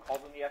the phone,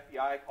 calls in the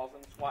FBI, calls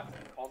in the SWAT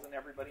team, calls in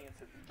everybody, and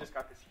says, we just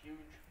got this huge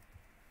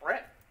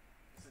threat.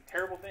 This is a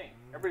terrible thing.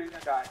 Everybody's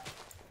going to die.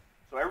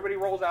 So everybody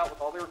rolls out with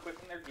all their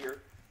equipment and their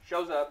gear,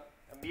 shows up,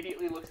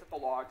 immediately looks at the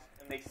logs,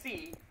 and they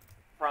see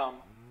from,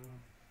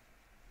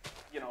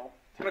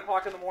 10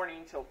 o'clock in the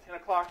morning till 10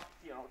 o'clock,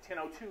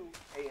 10:02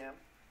 a.m.,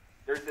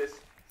 there's this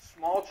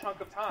small chunk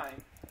of time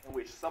in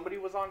which somebody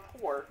was on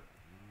Tor,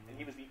 and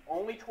he was the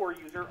only Tor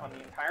user on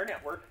the entire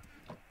network.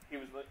 He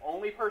was the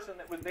only person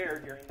that was there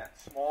during that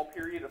small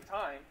period of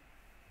time,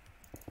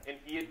 and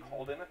he had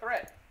called in a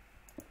threat.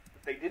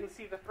 But they didn't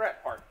see the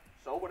threat part.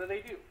 So what do?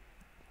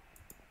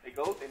 They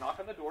go, they knock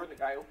on the door, the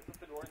guy opens up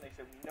the door, and they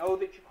say, we know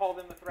that you called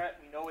in the threat,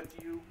 we know it's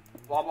you,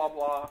 blah, blah,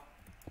 blah.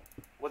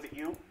 Was it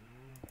you?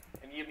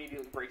 And he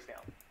immediately breaks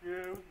down.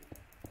 Yeah,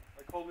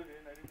 I called it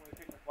in, I didn't want to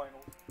take my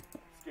finals.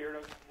 Scared I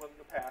wasn't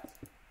going to pass.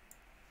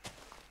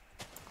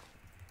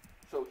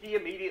 So he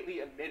immediately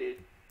admitted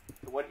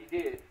to what he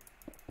did,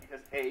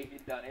 because A,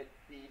 he'd done it,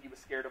 B, he was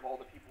scared of all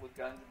the people with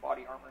guns and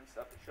body armor and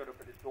stuff that showed up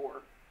at his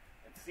door,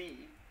 and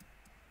C,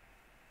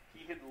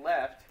 he had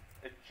left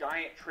a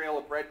giant trail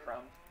of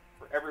breadcrumbs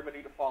for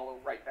everybody to follow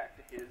right back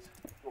to his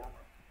dorm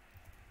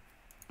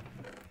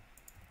room.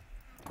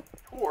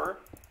 Tor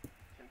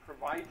can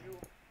provide you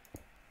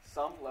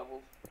some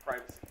levels of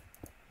privacy.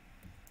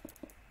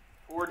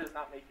 Tor does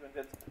not make you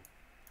invincible.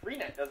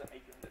 Freenet doesn't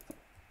make you invincible.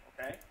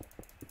 Okay?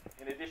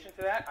 In addition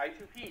to that,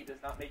 I2P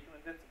does not make you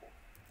invincible.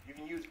 You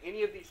can use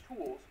any of these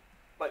tools,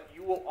 but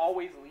you will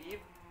always leave.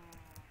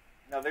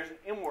 Now there's an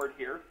M word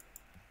here.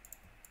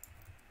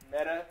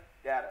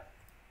 Metadata.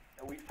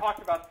 Now we've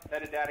talked about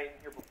metadata in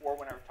here before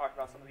when I was talking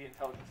about some of the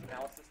intelligence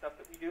analysis stuff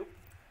that we do.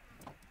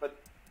 But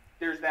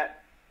there's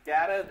that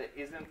data that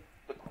isn't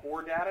the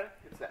core data.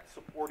 It's that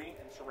supporting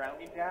and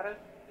surrounding data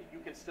that you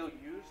can still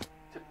use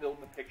to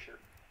build the picture.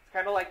 It's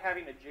kind of like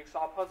having a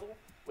jigsaw puzzle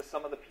with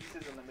some of the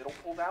pieces in the middle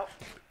pulled out,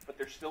 but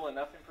there's still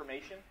enough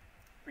information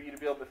for you to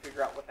be able to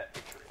figure out what that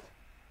picture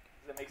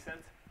is. Does that make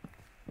sense?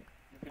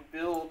 You can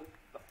build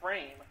the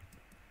frame,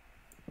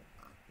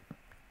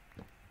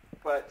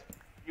 but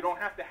you don't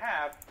have to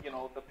have,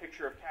 the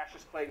picture of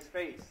Cassius Clay's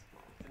face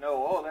to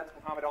know, oh, that's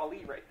Muhammad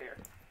Ali right there.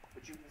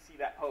 But you can see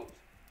that pose.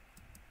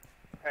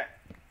 Okay.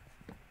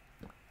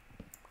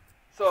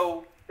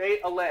 So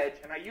they allege,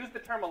 and I use the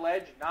term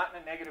allege not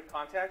in a negative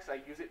context. I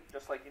use it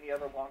just like any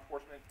other law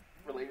enforcement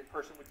related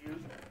person would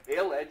use. They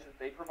allege that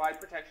they provide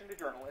protection to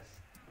journalists,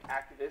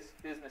 activists,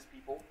 business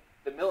people,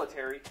 the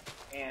military,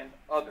 and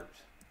others.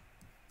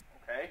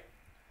 Okay?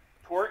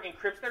 Tor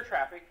encrypts their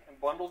traffic and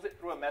bundles it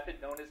through a method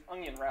known as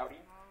onion routing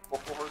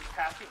before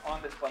passing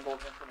on this bundle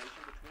of information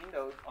between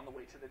nodes on the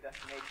way to the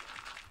destination.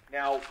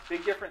 Now,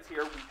 big difference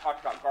here. We talked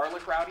about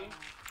garlic routing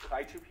with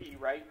I2P,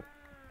 right?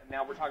 And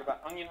now we're talking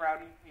about onion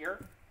routing here.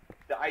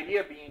 The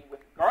idea being with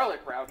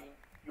garlic routing,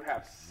 you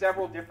have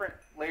several different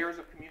layers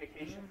of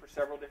communication for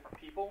several different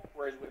people,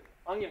 whereas with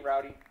onion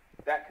routing,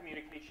 that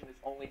communication is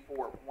only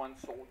for one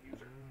sole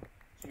user.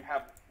 So you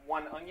have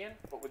one onion,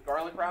 but with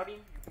garlic routing,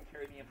 you can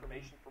carry the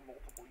information for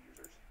multiple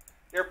users.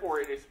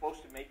 Therefore, it is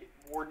supposed to make it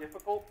more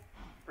difficult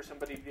for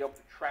somebody to be able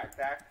to track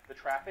back the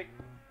traffic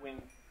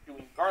when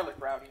doing garlic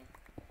routing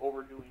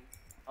over doing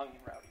onion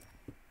routing.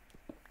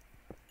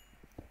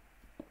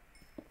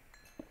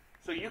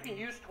 So you can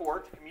use Tor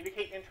to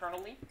communicate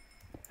internally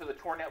to the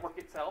Tor network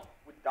itself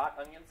with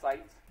 .onion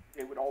sites.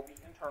 They would all be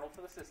internal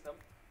to the system.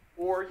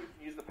 Or you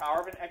can use the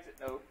power of an exit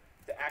node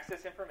to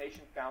access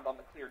information found on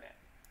the ClearNet.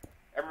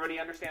 Everybody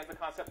understands the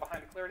concept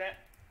behind the ClearNet?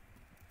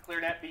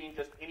 ClearNet being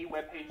just any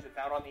web page that's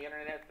out on the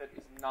internet that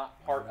is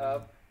not part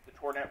of the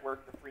Tor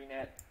network, the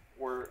Freenet,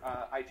 or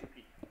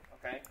I2P.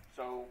 Okay?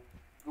 So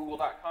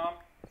Google.com,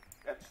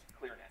 that's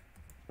ClearNet.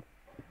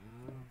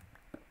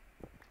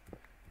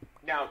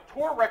 Now,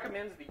 Tor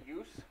recommends the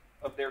use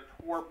of their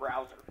Tor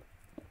browser.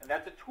 And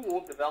that's a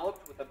tool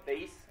developed with a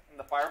base in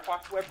the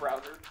Firefox web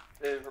browser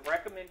that is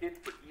recommended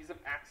for ease of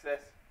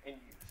access and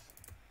use.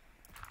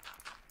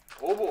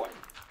 Oh boy,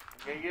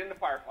 I'm going to get into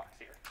Firefox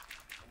here.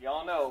 And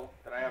y'all know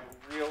that I have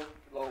a real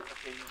low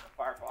opinion of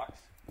Firefox.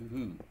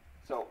 Mm-hmm.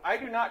 So I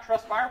do not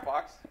trust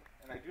Firefox,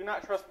 and I do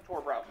not trust the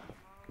Tor browser.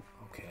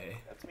 Okay.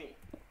 That's me.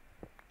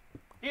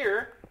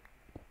 Here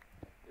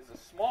is a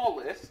small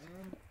list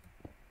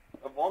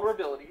of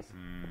vulnerabilities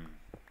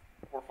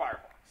for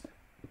Firefox.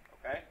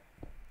 Okay?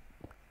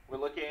 We're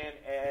looking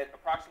at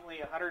approximately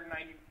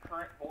 190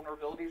 current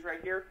vulnerabilities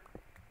right here.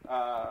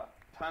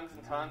 Tons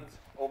and tons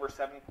over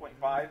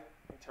 7.5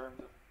 in terms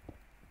of,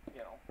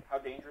 how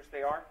dangerous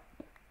they are.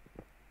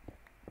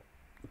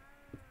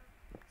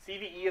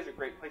 CVE is a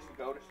great place to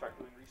go to start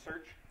doing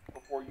research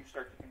before you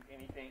start to do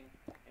anything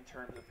in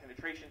terms of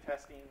penetration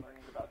testing,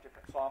 learning about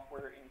different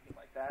software, anything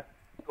like that.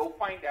 Go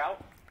find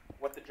out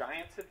what the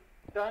giants have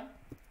done,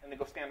 and then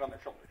go stand on their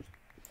shoulders.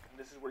 And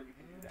this is where you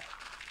can do that.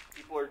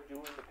 People are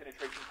doing the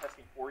penetration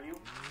testing for you,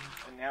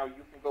 and now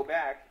you can go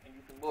back and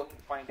you can look and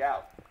find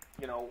out,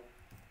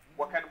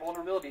 what kind of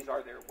vulnerabilities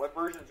are there, what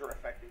versions are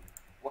affected,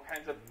 what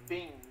kinds of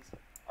things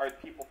are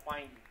people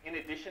finding. In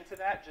addition to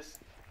that, just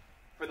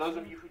for those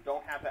of you who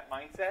don't have that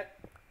mindset,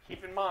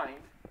 keep in mind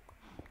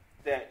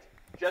that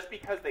just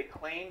because they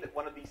claim that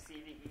one of these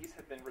CVEs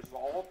have been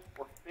resolved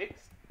or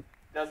fixed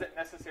doesn't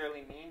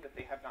necessarily mean that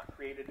they have not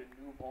created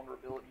a new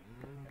vulnerability.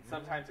 And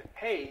sometimes it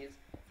pays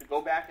to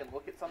go back and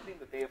look at something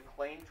that they have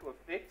claimed to have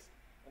fixed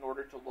in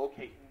order to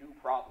locate new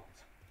problems.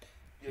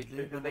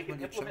 Because they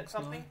can implement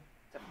something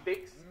to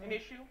fix an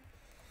issue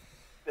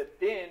that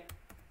then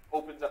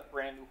opens up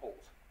brand new holes.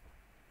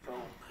 So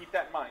keep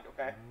that in mind,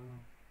 okay?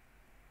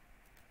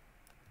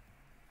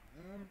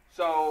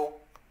 So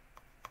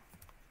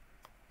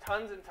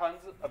tons and tons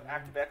of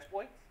active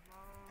exploits,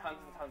 tons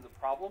and tons of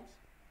problems,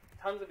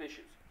 tons of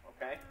issues,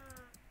 okay?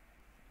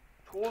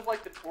 Tools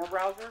like the Tor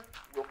browser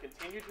will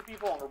continue to be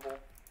vulnerable,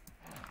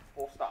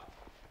 full stop,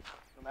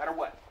 no matter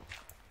what.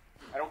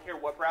 I don't care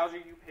what browser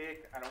you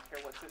pick, I don't care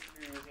what system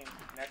you're using,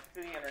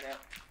 connected to the internet,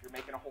 you're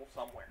making a hole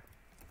somewhere,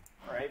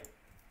 all right?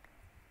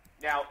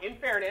 Now, in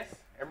fairness,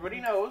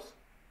 everybody knows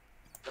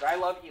that I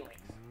love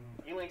E-Links.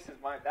 E-Links is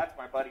that's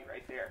my buddy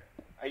right there.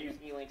 I use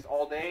E-Links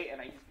all day,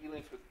 and I use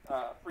E-Links with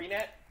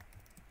Freenet.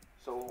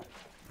 So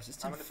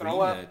I'm going to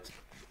throw up.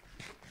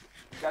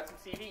 We've got some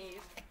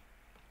CVEs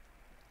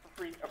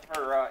for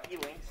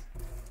E-Links.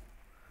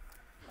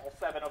 All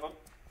 7 of them.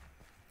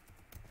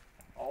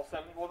 All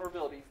 7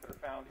 vulnerabilities that are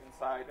found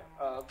inside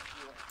of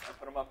E-Links. I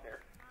put them up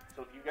there.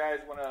 So if you guys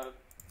want to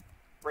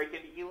break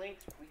into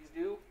E-links, please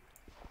do,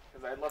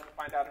 because I'd love to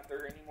find out if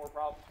there are any more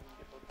problems and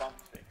get those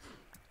problems fixed.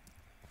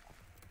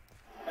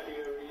 Have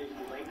you ever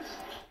used links?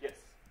 Yes.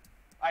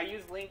 I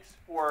use links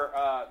for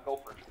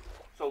Gopher.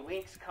 So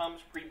links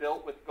comes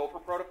pre-built with Gopher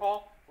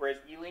protocol, whereas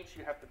E-links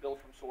you have to build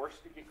from source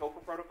to get Gopher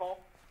protocol.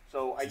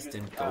 So I use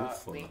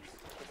links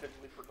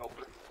specifically for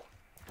Gopher.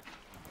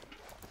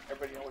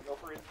 Everybody know what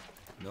Gopher is?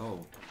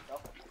 No. No?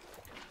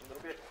 A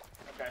little bit?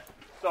 Okay.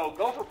 So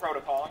Gopher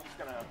protocol,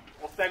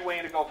 we'll segue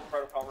into Gopher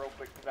protocol real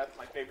quick because that's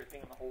my favorite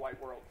thing in the whole wide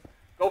world.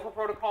 Gopher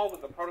protocol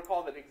was a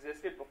protocol that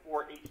existed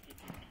before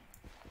HTTP.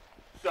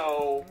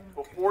 So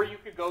before you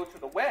could go to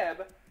the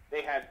web,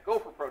 they had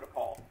Gopher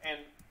protocol. And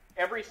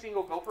every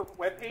single Gopher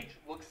web page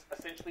looks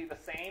essentially the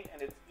same,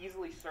 and it's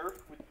easily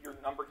surfed with your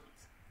number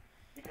keys.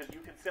 Because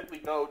you can simply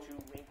go to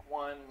link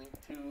 1, link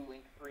 2,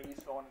 link 3,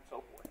 so on and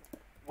so forth.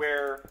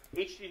 Where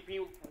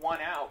HTTP won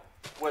out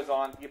was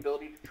on the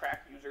ability to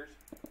track users,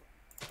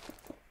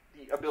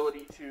 the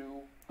ability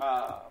to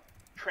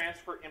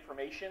transfer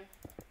information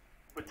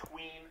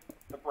between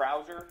the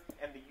browser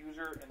and the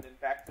user, and then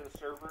back to the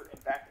server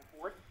and back and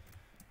forth.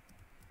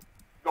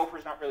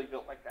 Gopher's not really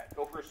built like that.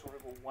 Gopher is sort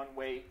of a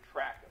one-way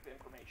track of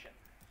information.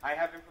 I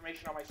have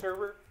information on my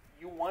server.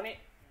 You want it,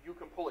 you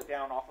can pull it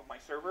down off of my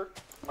server.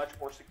 Much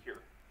more secure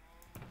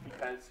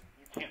because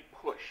you can't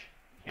push.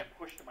 You can't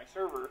push to my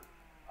server.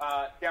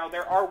 Now,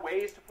 there are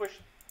ways to push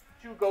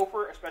to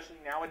Gopher, especially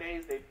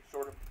nowadays. They've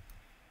sort of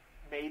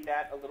made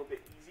that a little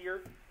bit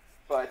easier,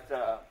 but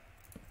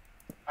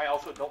I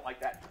also don't like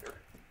that either.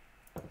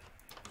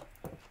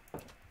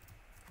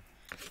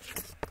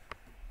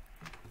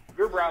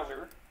 Your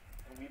browser,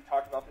 and we've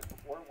talked about this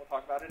before, and we'll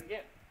talk about it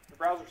again. Your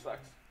browser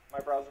sucks. My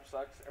browser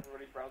sucks.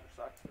 Everybody's browser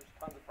sucks. There's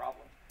tons of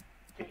problems.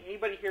 Can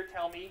anybody here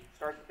tell me,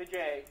 starts with the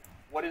J,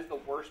 what is the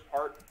worst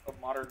part of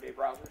modern-day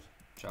browsers?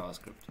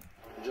 JavaScript.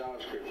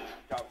 JavaScript.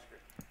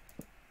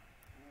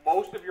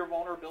 Most of your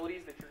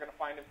vulnerabilities that you're going to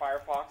find in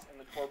Firefox, in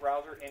the Tor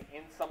browser, and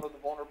in some of the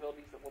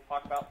vulnerabilities that we'll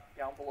talk about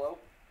down below,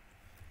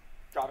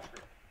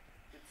 JavaScript.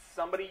 It's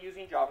somebody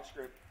using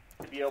JavaScript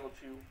to be able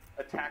to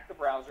attack the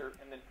browser,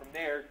 and then from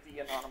there,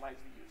 de-anonymize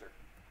the user.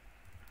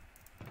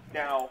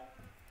 Now,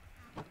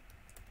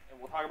 and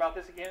we'll talk about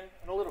this again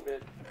in a little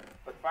bit,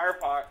 but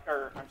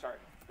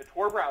the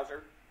Tor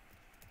browser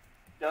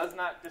does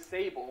not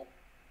disable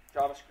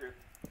JavaScript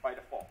by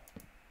default,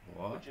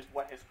 which is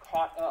what has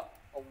caught up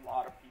a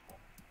lot of people.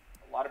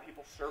 A lot of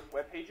people surf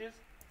web pages,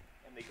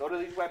 and they go to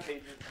these web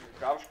pages, and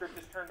their JavaScript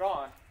is turned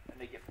on, and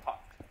they get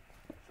popped.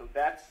 So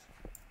that's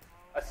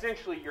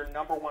essentially your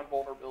number one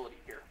vulnerability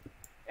here.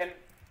 And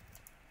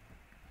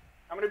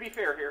I'm going to be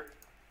fair here,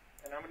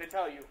 and I'm going to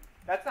tell you,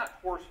 that's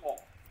not Tor's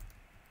fault.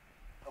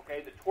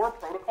 Okay, the Tor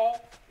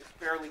protocol is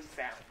fairly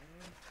sound.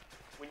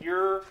 When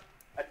you're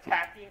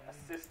attacking a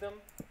system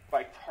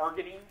by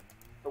targeting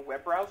the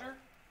web browser,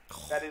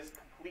 that is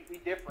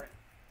completely different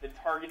than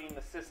targeting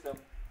the system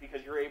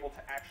because you're able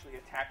to actually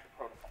attack the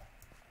protocol.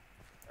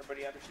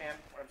 Everybody understand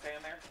what I'm saying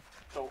there?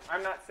 So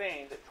I'm not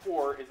saying that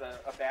Tor is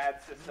a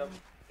bad system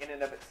in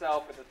and of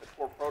itself, or that the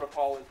Tor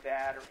protocol is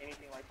bad, or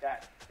anything like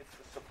that. It's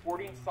the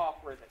supporting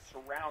software that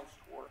surrounds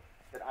Tor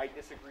that I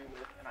disagree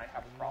with and I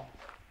have a problem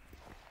with.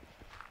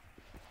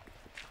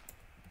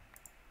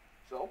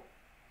 So,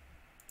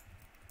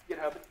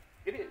 GitHub,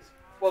 it is.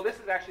 Well, this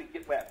is actually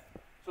GitWeb.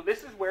 So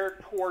this is where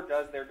Tor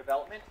does their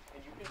development,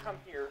 and you can come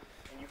here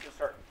and you can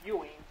start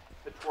viewing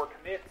the Tor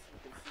commits.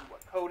 You can see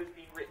what code is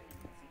being written. You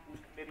can see who's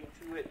committing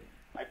to it.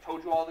 I've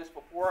told you all this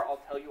before.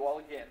 I'll tell you all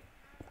again.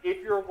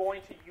 If you're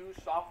going to use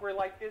software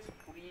like this,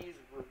 please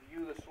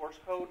review the source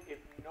code. If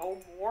no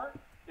more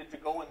than to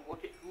go and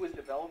look at who is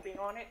developing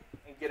on it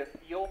and get a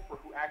feel for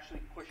who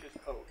actually pushes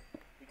code.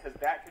 Because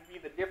that could be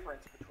the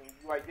difference between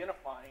you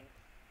identifying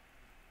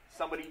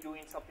somebody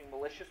doing something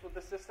malicious with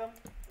the system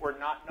or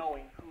not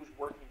knowing who's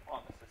working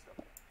on the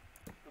system.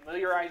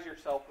 Familiarize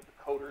yourself with the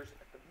coders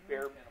at the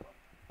bare minimum.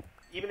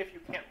 Even if you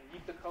can't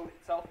read the code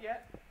itself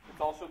yet,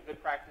 it's also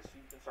good practice so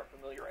you can start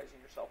familiarizing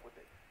yourself with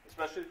it.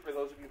 Especially for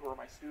those of you who are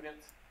my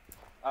students,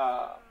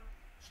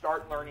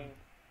 start learning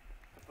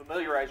to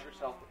familiarize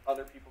yourself with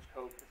other people's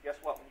code. Because guess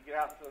what? When you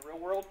get out into the real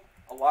world,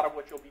 a lot of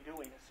what you'll be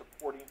doing is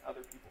supporting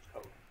other people's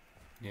code.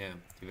 Yeah,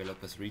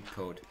 developers read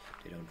code,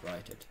 they don't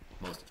write it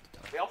most of the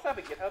time. They also have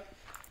a GitHub,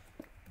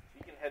 so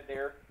you can head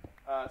there.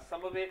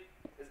 Some of it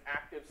is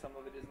active, some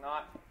of it is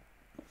not.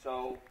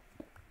 So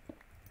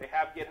they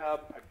have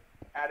GitHub. I've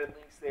added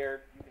links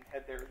there. You can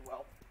head there as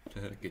well.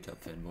 GitHub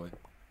fanboy.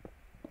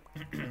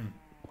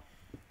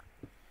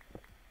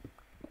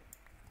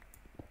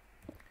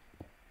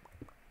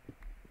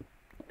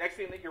 Next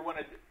thing that you're going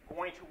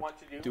to want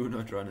to do. Do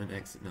not run an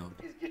exit node.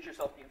 Is get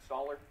yourself the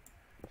installer.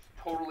 It's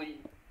totally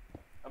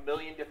a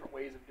million different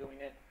ways of doing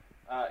it.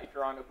 If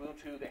you're on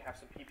Ubuntu, they have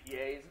some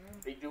PPAs.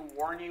 They do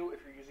warn you if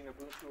you're using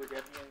Ubuntu or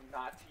Debian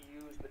not to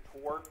use the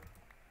Tor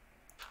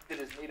that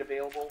is made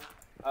available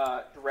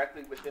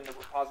directly within the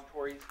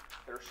repositories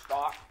that are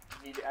stock.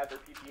 You need to add their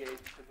PPAs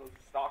because those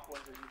stock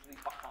ones are usually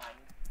behind.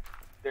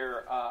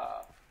 They're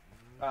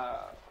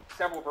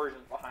several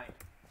versions behind.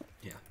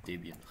 Yeah,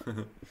 Debian.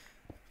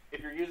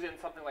 If you're using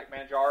something like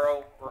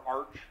Manjaro or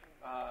Arch,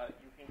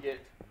 you can get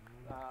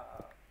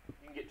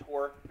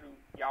Tor through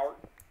Yourt.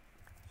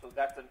 So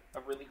that's a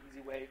really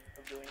easy way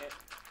of doing it.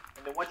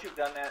 And then once you've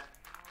done that,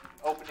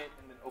 open it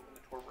and then open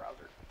the Tor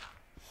browser.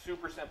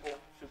 Super simple,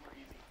 super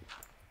easy.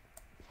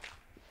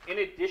 In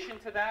addition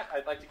to that,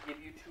 I'd like to give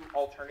you two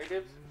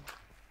alternatives.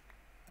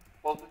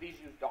 Both of these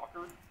use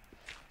Docker.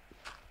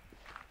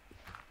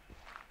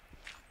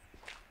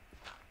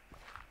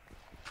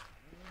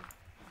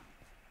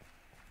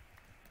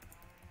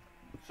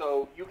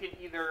 So you can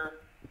either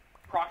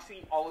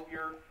proxy all of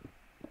your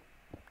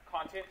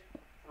content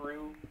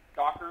through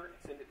Docker and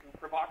send it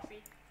through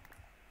Provoxy,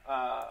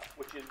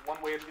 which is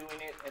one way of doing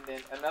it, and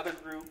then another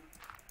group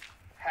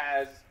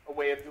has a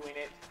way of doing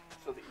it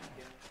so that you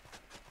can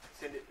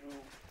send it through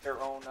their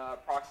own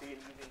proxy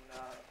and using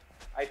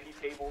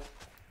IP tables.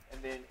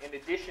 And then in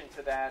addition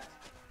to that,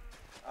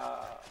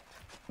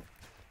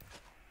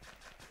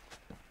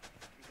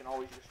 you can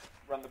always just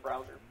run the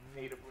browser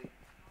natively.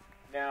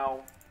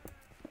 Now,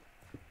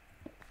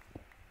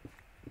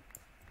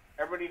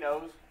 everybody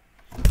knows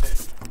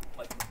that,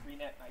 like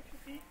Freenet and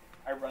I2P,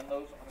 I run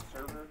those on a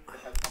server that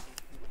has something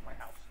to do with my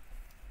house.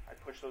 I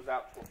push those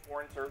out to a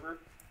foreign server,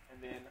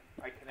 and then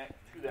I connect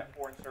to that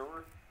foreign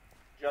server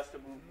just to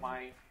move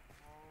my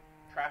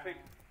traffic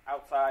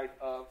outside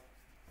of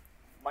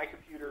my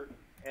computer,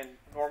 and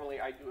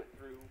normally I do it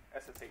through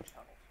SSH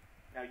tunnels.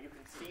 Now you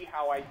can see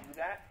how I do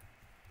that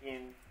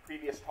in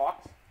previous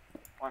talks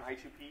on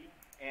I2P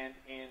and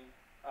in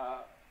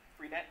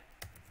Freenet.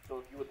 So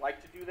if you would like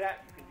to do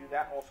that, you can do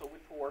that also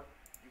with Tor.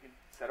 You can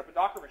set up a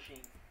Docker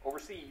machine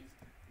overseas.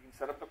 You can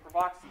set up the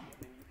Provoxy, and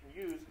then you can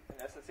use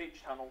an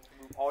SSH tunnel to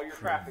move all your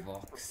traffic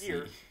from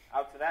here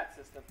out to that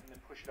system, and then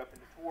push it up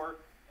into Tor,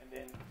 and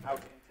then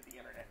out into the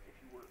internet if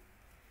you were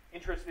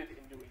interested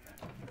in doing that.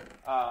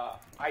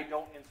 I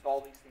don't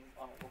install these things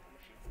on a local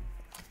machine.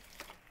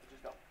 I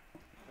just don't.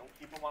 I don't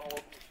keep them on a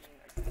local machine.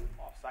 I keep them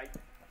off-site,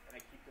 and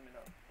I keep them in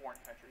a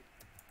foreign country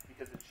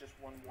because it's just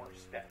one more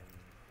step.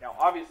 Now,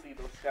 obviously,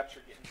 those steps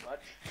are getting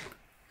much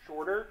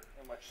shorter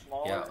and much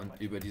smaller. Ja, und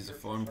über diese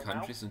Foreign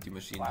Countries und die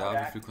Maschinen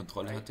da, wie viel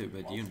Kontrolle hat er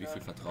über die und wie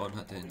viel Vertrauen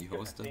hat er in die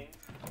Hoster?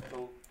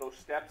 So those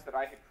steps that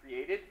I had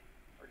created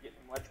are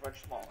getting much,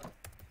 much smaller.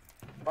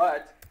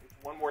 But there's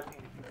one more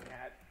thing that you can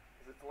add,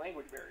 is it's a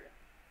language barrier.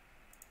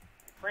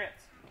 Like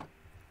France.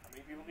 How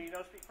many people do you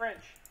know speak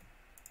French?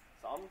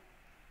 Some.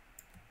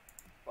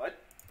 But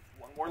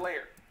one more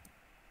layer.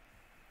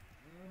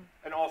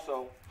 And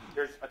also,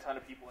 there's a ton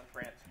of people in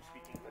France who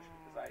speak English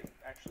because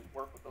I actually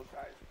work with those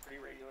guys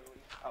pretty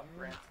regularly out in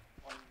France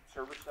on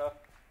server stuff,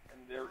 and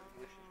their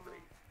English is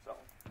great. So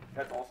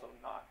that's also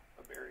not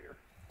a barrier.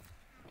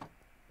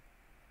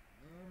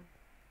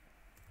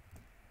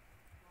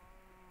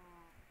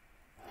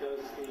 Does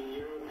the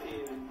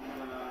European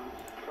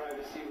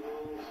privacy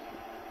rules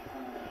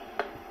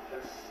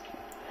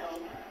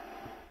help?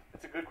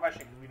 That's a good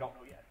question because we don't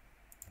know yet.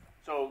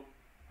 So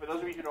for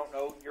those of you who don't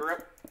know,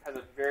 Europe has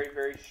a very,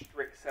 very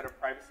strict set of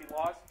privacy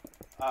laws,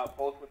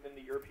 both within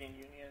the European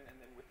Union and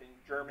then within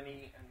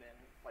Germany and then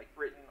like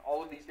Britain.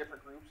 All of these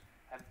different groups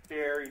have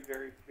very,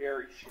 very,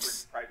 very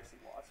strict privacy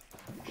laws,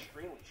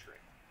 extremely strict,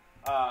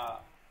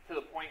 to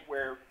the point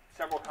where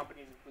several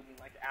companies, including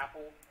like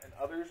Apple and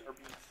others, are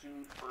being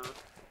sued for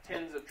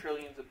tens of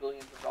trillions of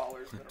billions of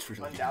dollars that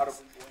are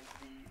undoubtedly going to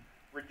be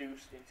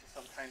reduced into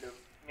some kind of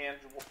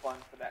manageable fund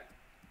for that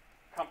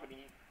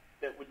company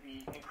that would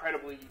be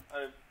incredibly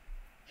a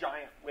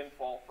giant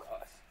windfall for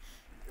us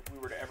if we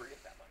were to ever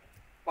get that money.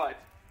 But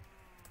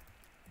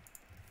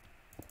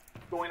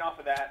going off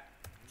of that,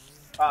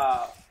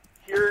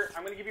 here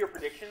I'm going to give you a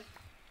prediction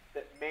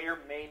that may or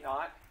may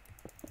not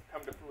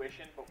come to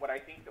fruition, but what I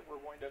think that we're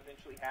going to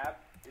eventually have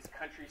is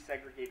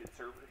country-segregated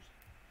servers,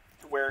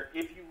 to where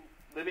if you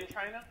live in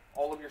China,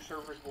 all of your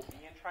servers will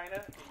be in China,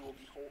 and you will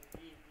be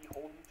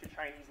beholden to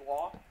Chinese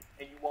law,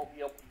 and you won't be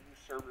able to use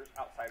servers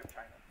outside of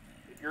China.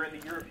 If you're in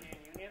the European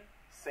Union,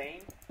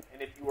 same,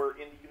 and if you are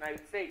in the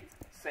United States,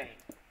 same.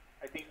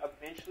 I think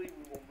eventually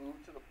we will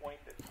move to the point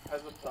that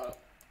because of the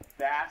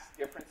vast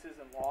differences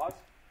in laws,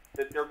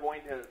 that they're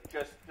going to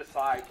just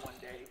decide one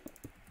day,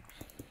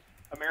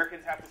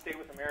 Americans have to stay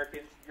with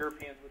Americans,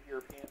 Europeans with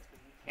Europeans,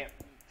 because we can't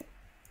meet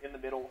in the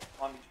middle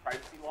on these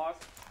privacy laws,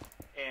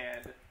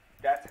 and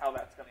that's how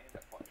that's going to end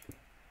up functioning.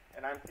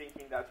 And I'm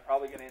thinking that's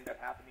probably going to end up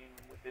happening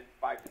within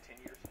 5 to 10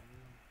 years,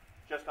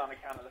 just on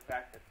account of the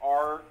fact that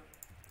our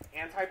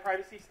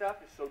anti-privacy stuff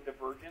is so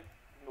divergent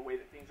from the way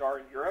that things are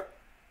in Europe.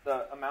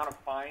 The amount of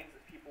fines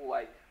that people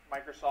like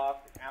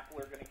Microsoft and Apple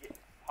are going to get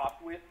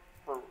popped with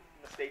for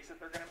mistakes that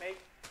they're going to make,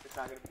 it's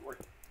not going to be worth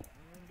it.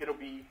 It'll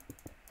be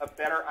a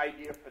better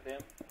idea for them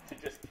to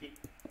just keep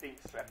things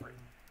separate.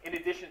 In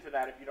addition to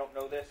that, if you don't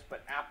know this,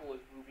 but Apple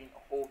is moving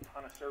a whole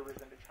ton of servers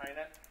into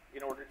China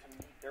in order to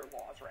meet their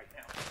laws right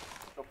now.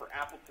 So for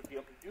Apple to be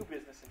able to do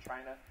business in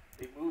China,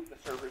 they moved the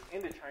servers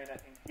into China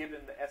and given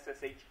the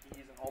SSH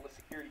keys and all the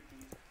security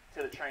keys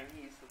to the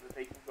Chinese so that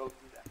they can go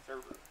through that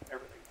server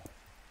whenever they want.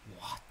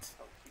 What?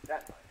 So keep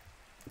that in mind.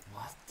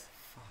 What the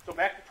fuck? So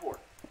back to Tor.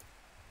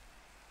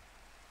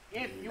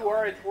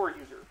 are a Tor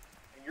user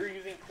and you're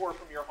using Tor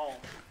from your home,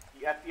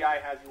 the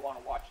FBI has you on a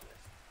watch list.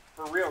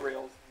 For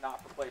reals,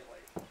 not for plays.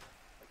 Like,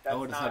 that's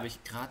oh, das habe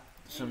ich gerade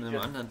schon in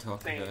einem anderen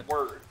Talk gehört.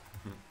 Word.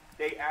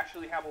 They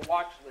actually have a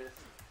watch list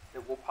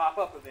that will pop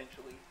up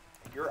eventually,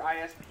 and your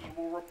ISP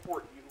will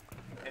report you,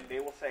 and they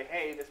will say,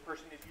 hey, this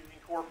person is using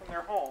Tor from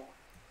their home,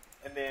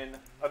 and then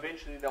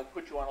eventually they'll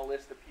put you on a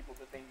list of people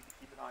that they need to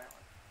keep an eye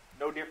on.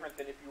 No different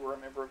than if you were a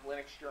member of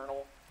Linux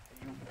Journal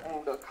and you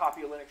owned a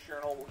copy of Linux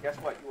Journal. Well, guess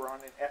what? You were on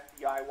an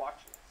FBI watch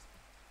list.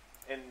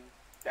 And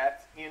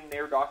that's in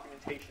their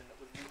documentation that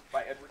was used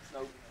by Edward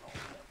Snowden and all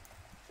of them.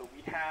 So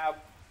we have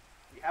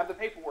the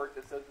paperwork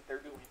that says that they're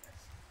doing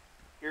this.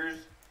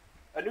 Here's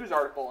a news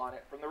article on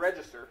it from the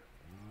Register.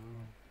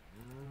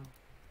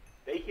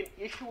 They can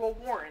issue a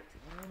warrant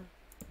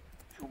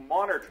to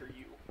monitor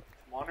you, to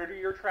monitor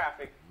your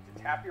traffic,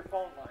 to tap your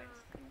phone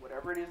lines, to do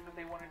whatever it is that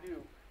they want to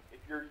do if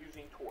you're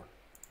using Tor.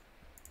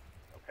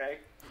 Okay?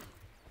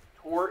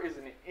 Tor is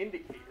an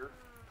indicator.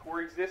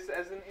 Tor exists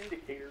as an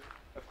indicator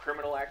of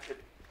criminal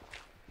activity.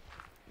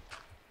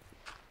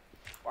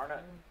 Bar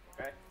none.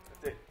 Okay?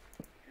 That's it.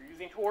 If you're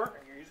using Tor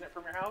and you're using it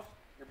from your house,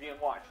 you're being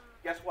watched.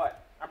 Guess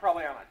what? I'm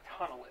probably on a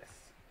ton of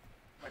lists.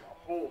 Like a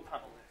whole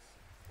ton of lists.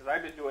 Because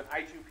I've been doing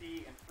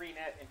I2P and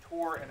Freenet and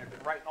Tor, and I've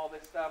been writing all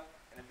this stuff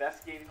and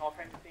investigating all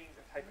kinds of things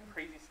and typing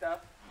crazy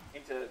stuff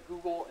into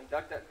Google and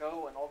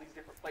DuckDuckGo and all these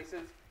different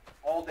places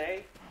all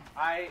day.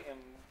 I am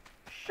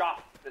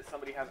shocked that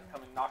somebody hasn't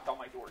come and knocked on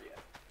my door yet.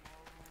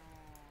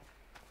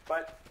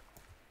 But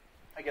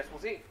I guess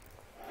we'll see.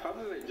 How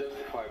do they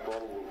justify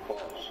probable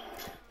cause?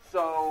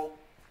 So,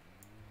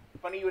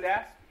 funny you would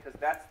ask, because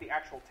that's the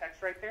actual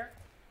text right there.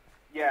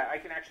 Yeah, I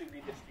can actually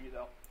read this to you,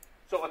 though.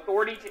 So,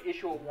 authority to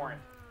issue a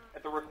warrant.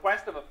 At the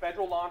request of a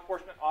federal law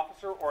enforcement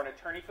officer or an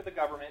attorney for the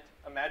government,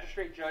 a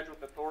magistrate judge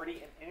with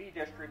authority in any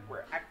district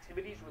where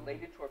activities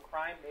related to a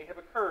crime may have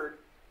occurred.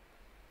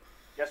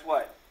 Guess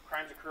what?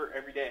 Crimes occur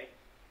every day.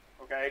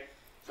 Okay?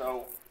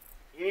 So,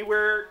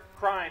 anywhere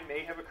crime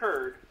may have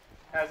occurred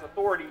has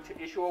authority to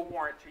issue a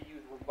warrant to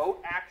use remote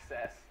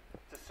access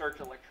to search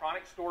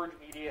electronic storage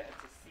media and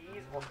to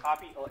seize or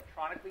copy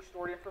electronically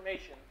stored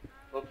information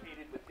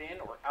located within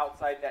or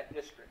outside that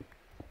district.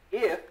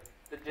 If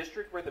the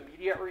district where the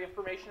media or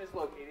information is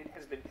located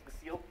has been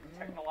concealed through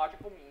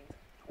technological means,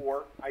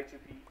 Tor,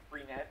 I2P,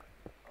 Freenet,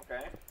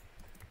 okay,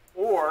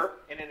 or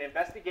in an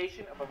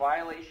investigation of a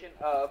violation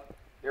of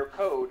their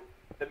code,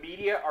 the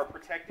media are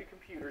protected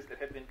computers that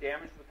have been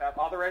damaged without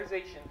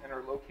authorization and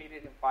are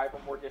located in 5 or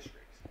more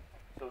districts.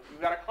 So if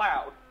you've got a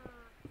cloud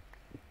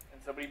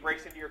and somebody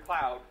breaks into your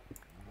cloud,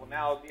 well,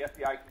 now the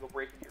FBI can go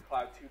break into your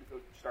cloud too to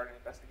go start an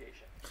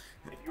investigation.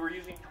 If you are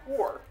using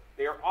Tor,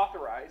 they are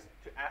authorized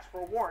to ask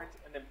for a warrant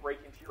and then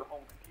break into your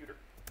home computer.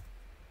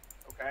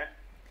 Okay?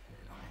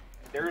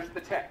 And there's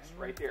the text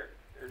right there.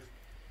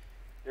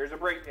 There's a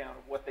breakdown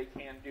of what they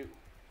can do.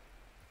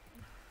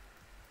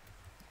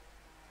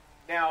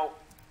 Now,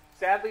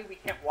 sadly, we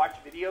can't watch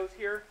videos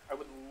here. I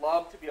would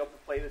love to be able to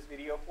play this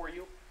video for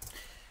you.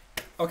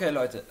 Okay,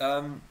 Leute,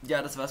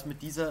 ja, das war's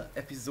mit dieser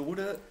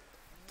Episode.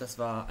 Das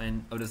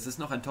ist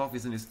noch ein Talk, wir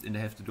sind jetzt in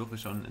der Hälfte durch, wir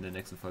schauen in der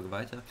nächsten Folge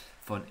weiter,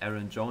 von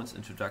Aaron Jones,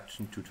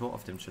 Introduction to Tor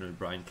auf dem Channel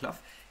Brian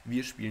Cluff.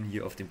 Wir spielen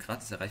hier auf dem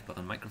gratis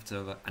erreichbaren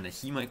Minecraft-Server,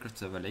 Anarchy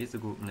Minecraft-Server,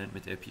 Lasergurkenland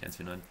mit LP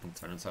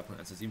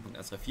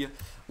 149.202.1.7.134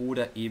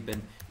 oder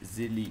eben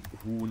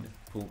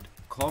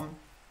sillyhuhn.com.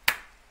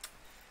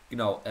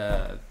 Genau,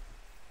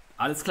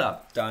 alles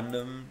klar, dann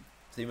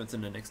sehen wir uns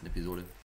in der nächsten Episode.